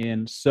jumping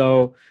in.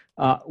 So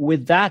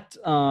with that,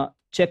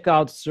 check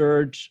out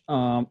Serge,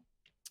 Faguet,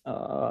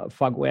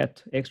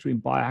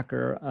 Extreme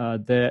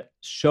Biohacker. The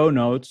show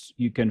notes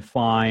you can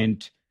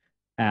find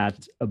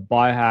at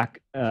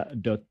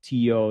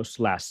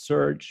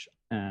biohack.to/Serge,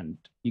 and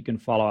you can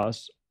follow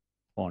us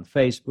on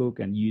Facebook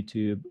and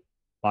YouTube,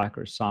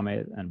 Biohacker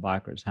Summit and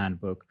Biohacker's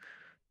Handbook.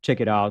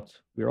 Check it out.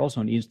 We're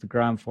also on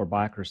Instagram for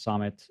Biohacker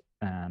Summit,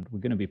 and we're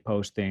going to be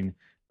posting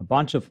a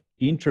bunch of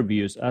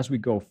interviews as we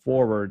go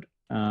forward.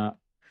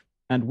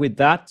 And with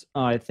that,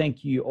 I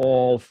thank you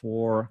all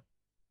for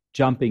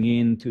jumping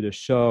into the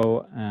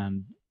show,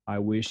 and I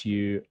wish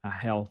you a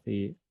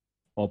healthy,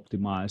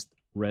 optimized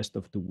rest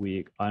of the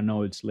week. I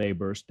know it's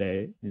Labor's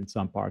Day in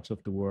some parts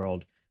of the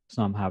world.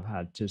 Some have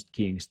had just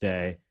King's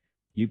Day.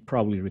 You're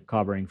probably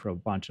recovering from a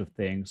bunch of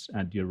things,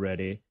 and you're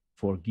ready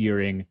for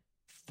gearing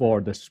for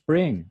the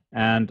spring.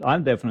 And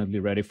I'm definitely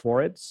ready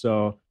for it.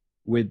 So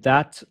with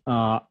that,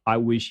 I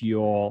wish you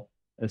all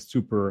a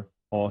super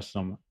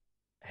awesome,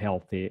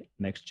 healthy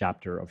next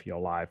chapter of your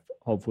life.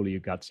 Hopefully you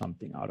got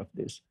something out of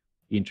this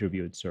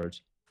interview with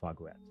Serge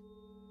Faguet.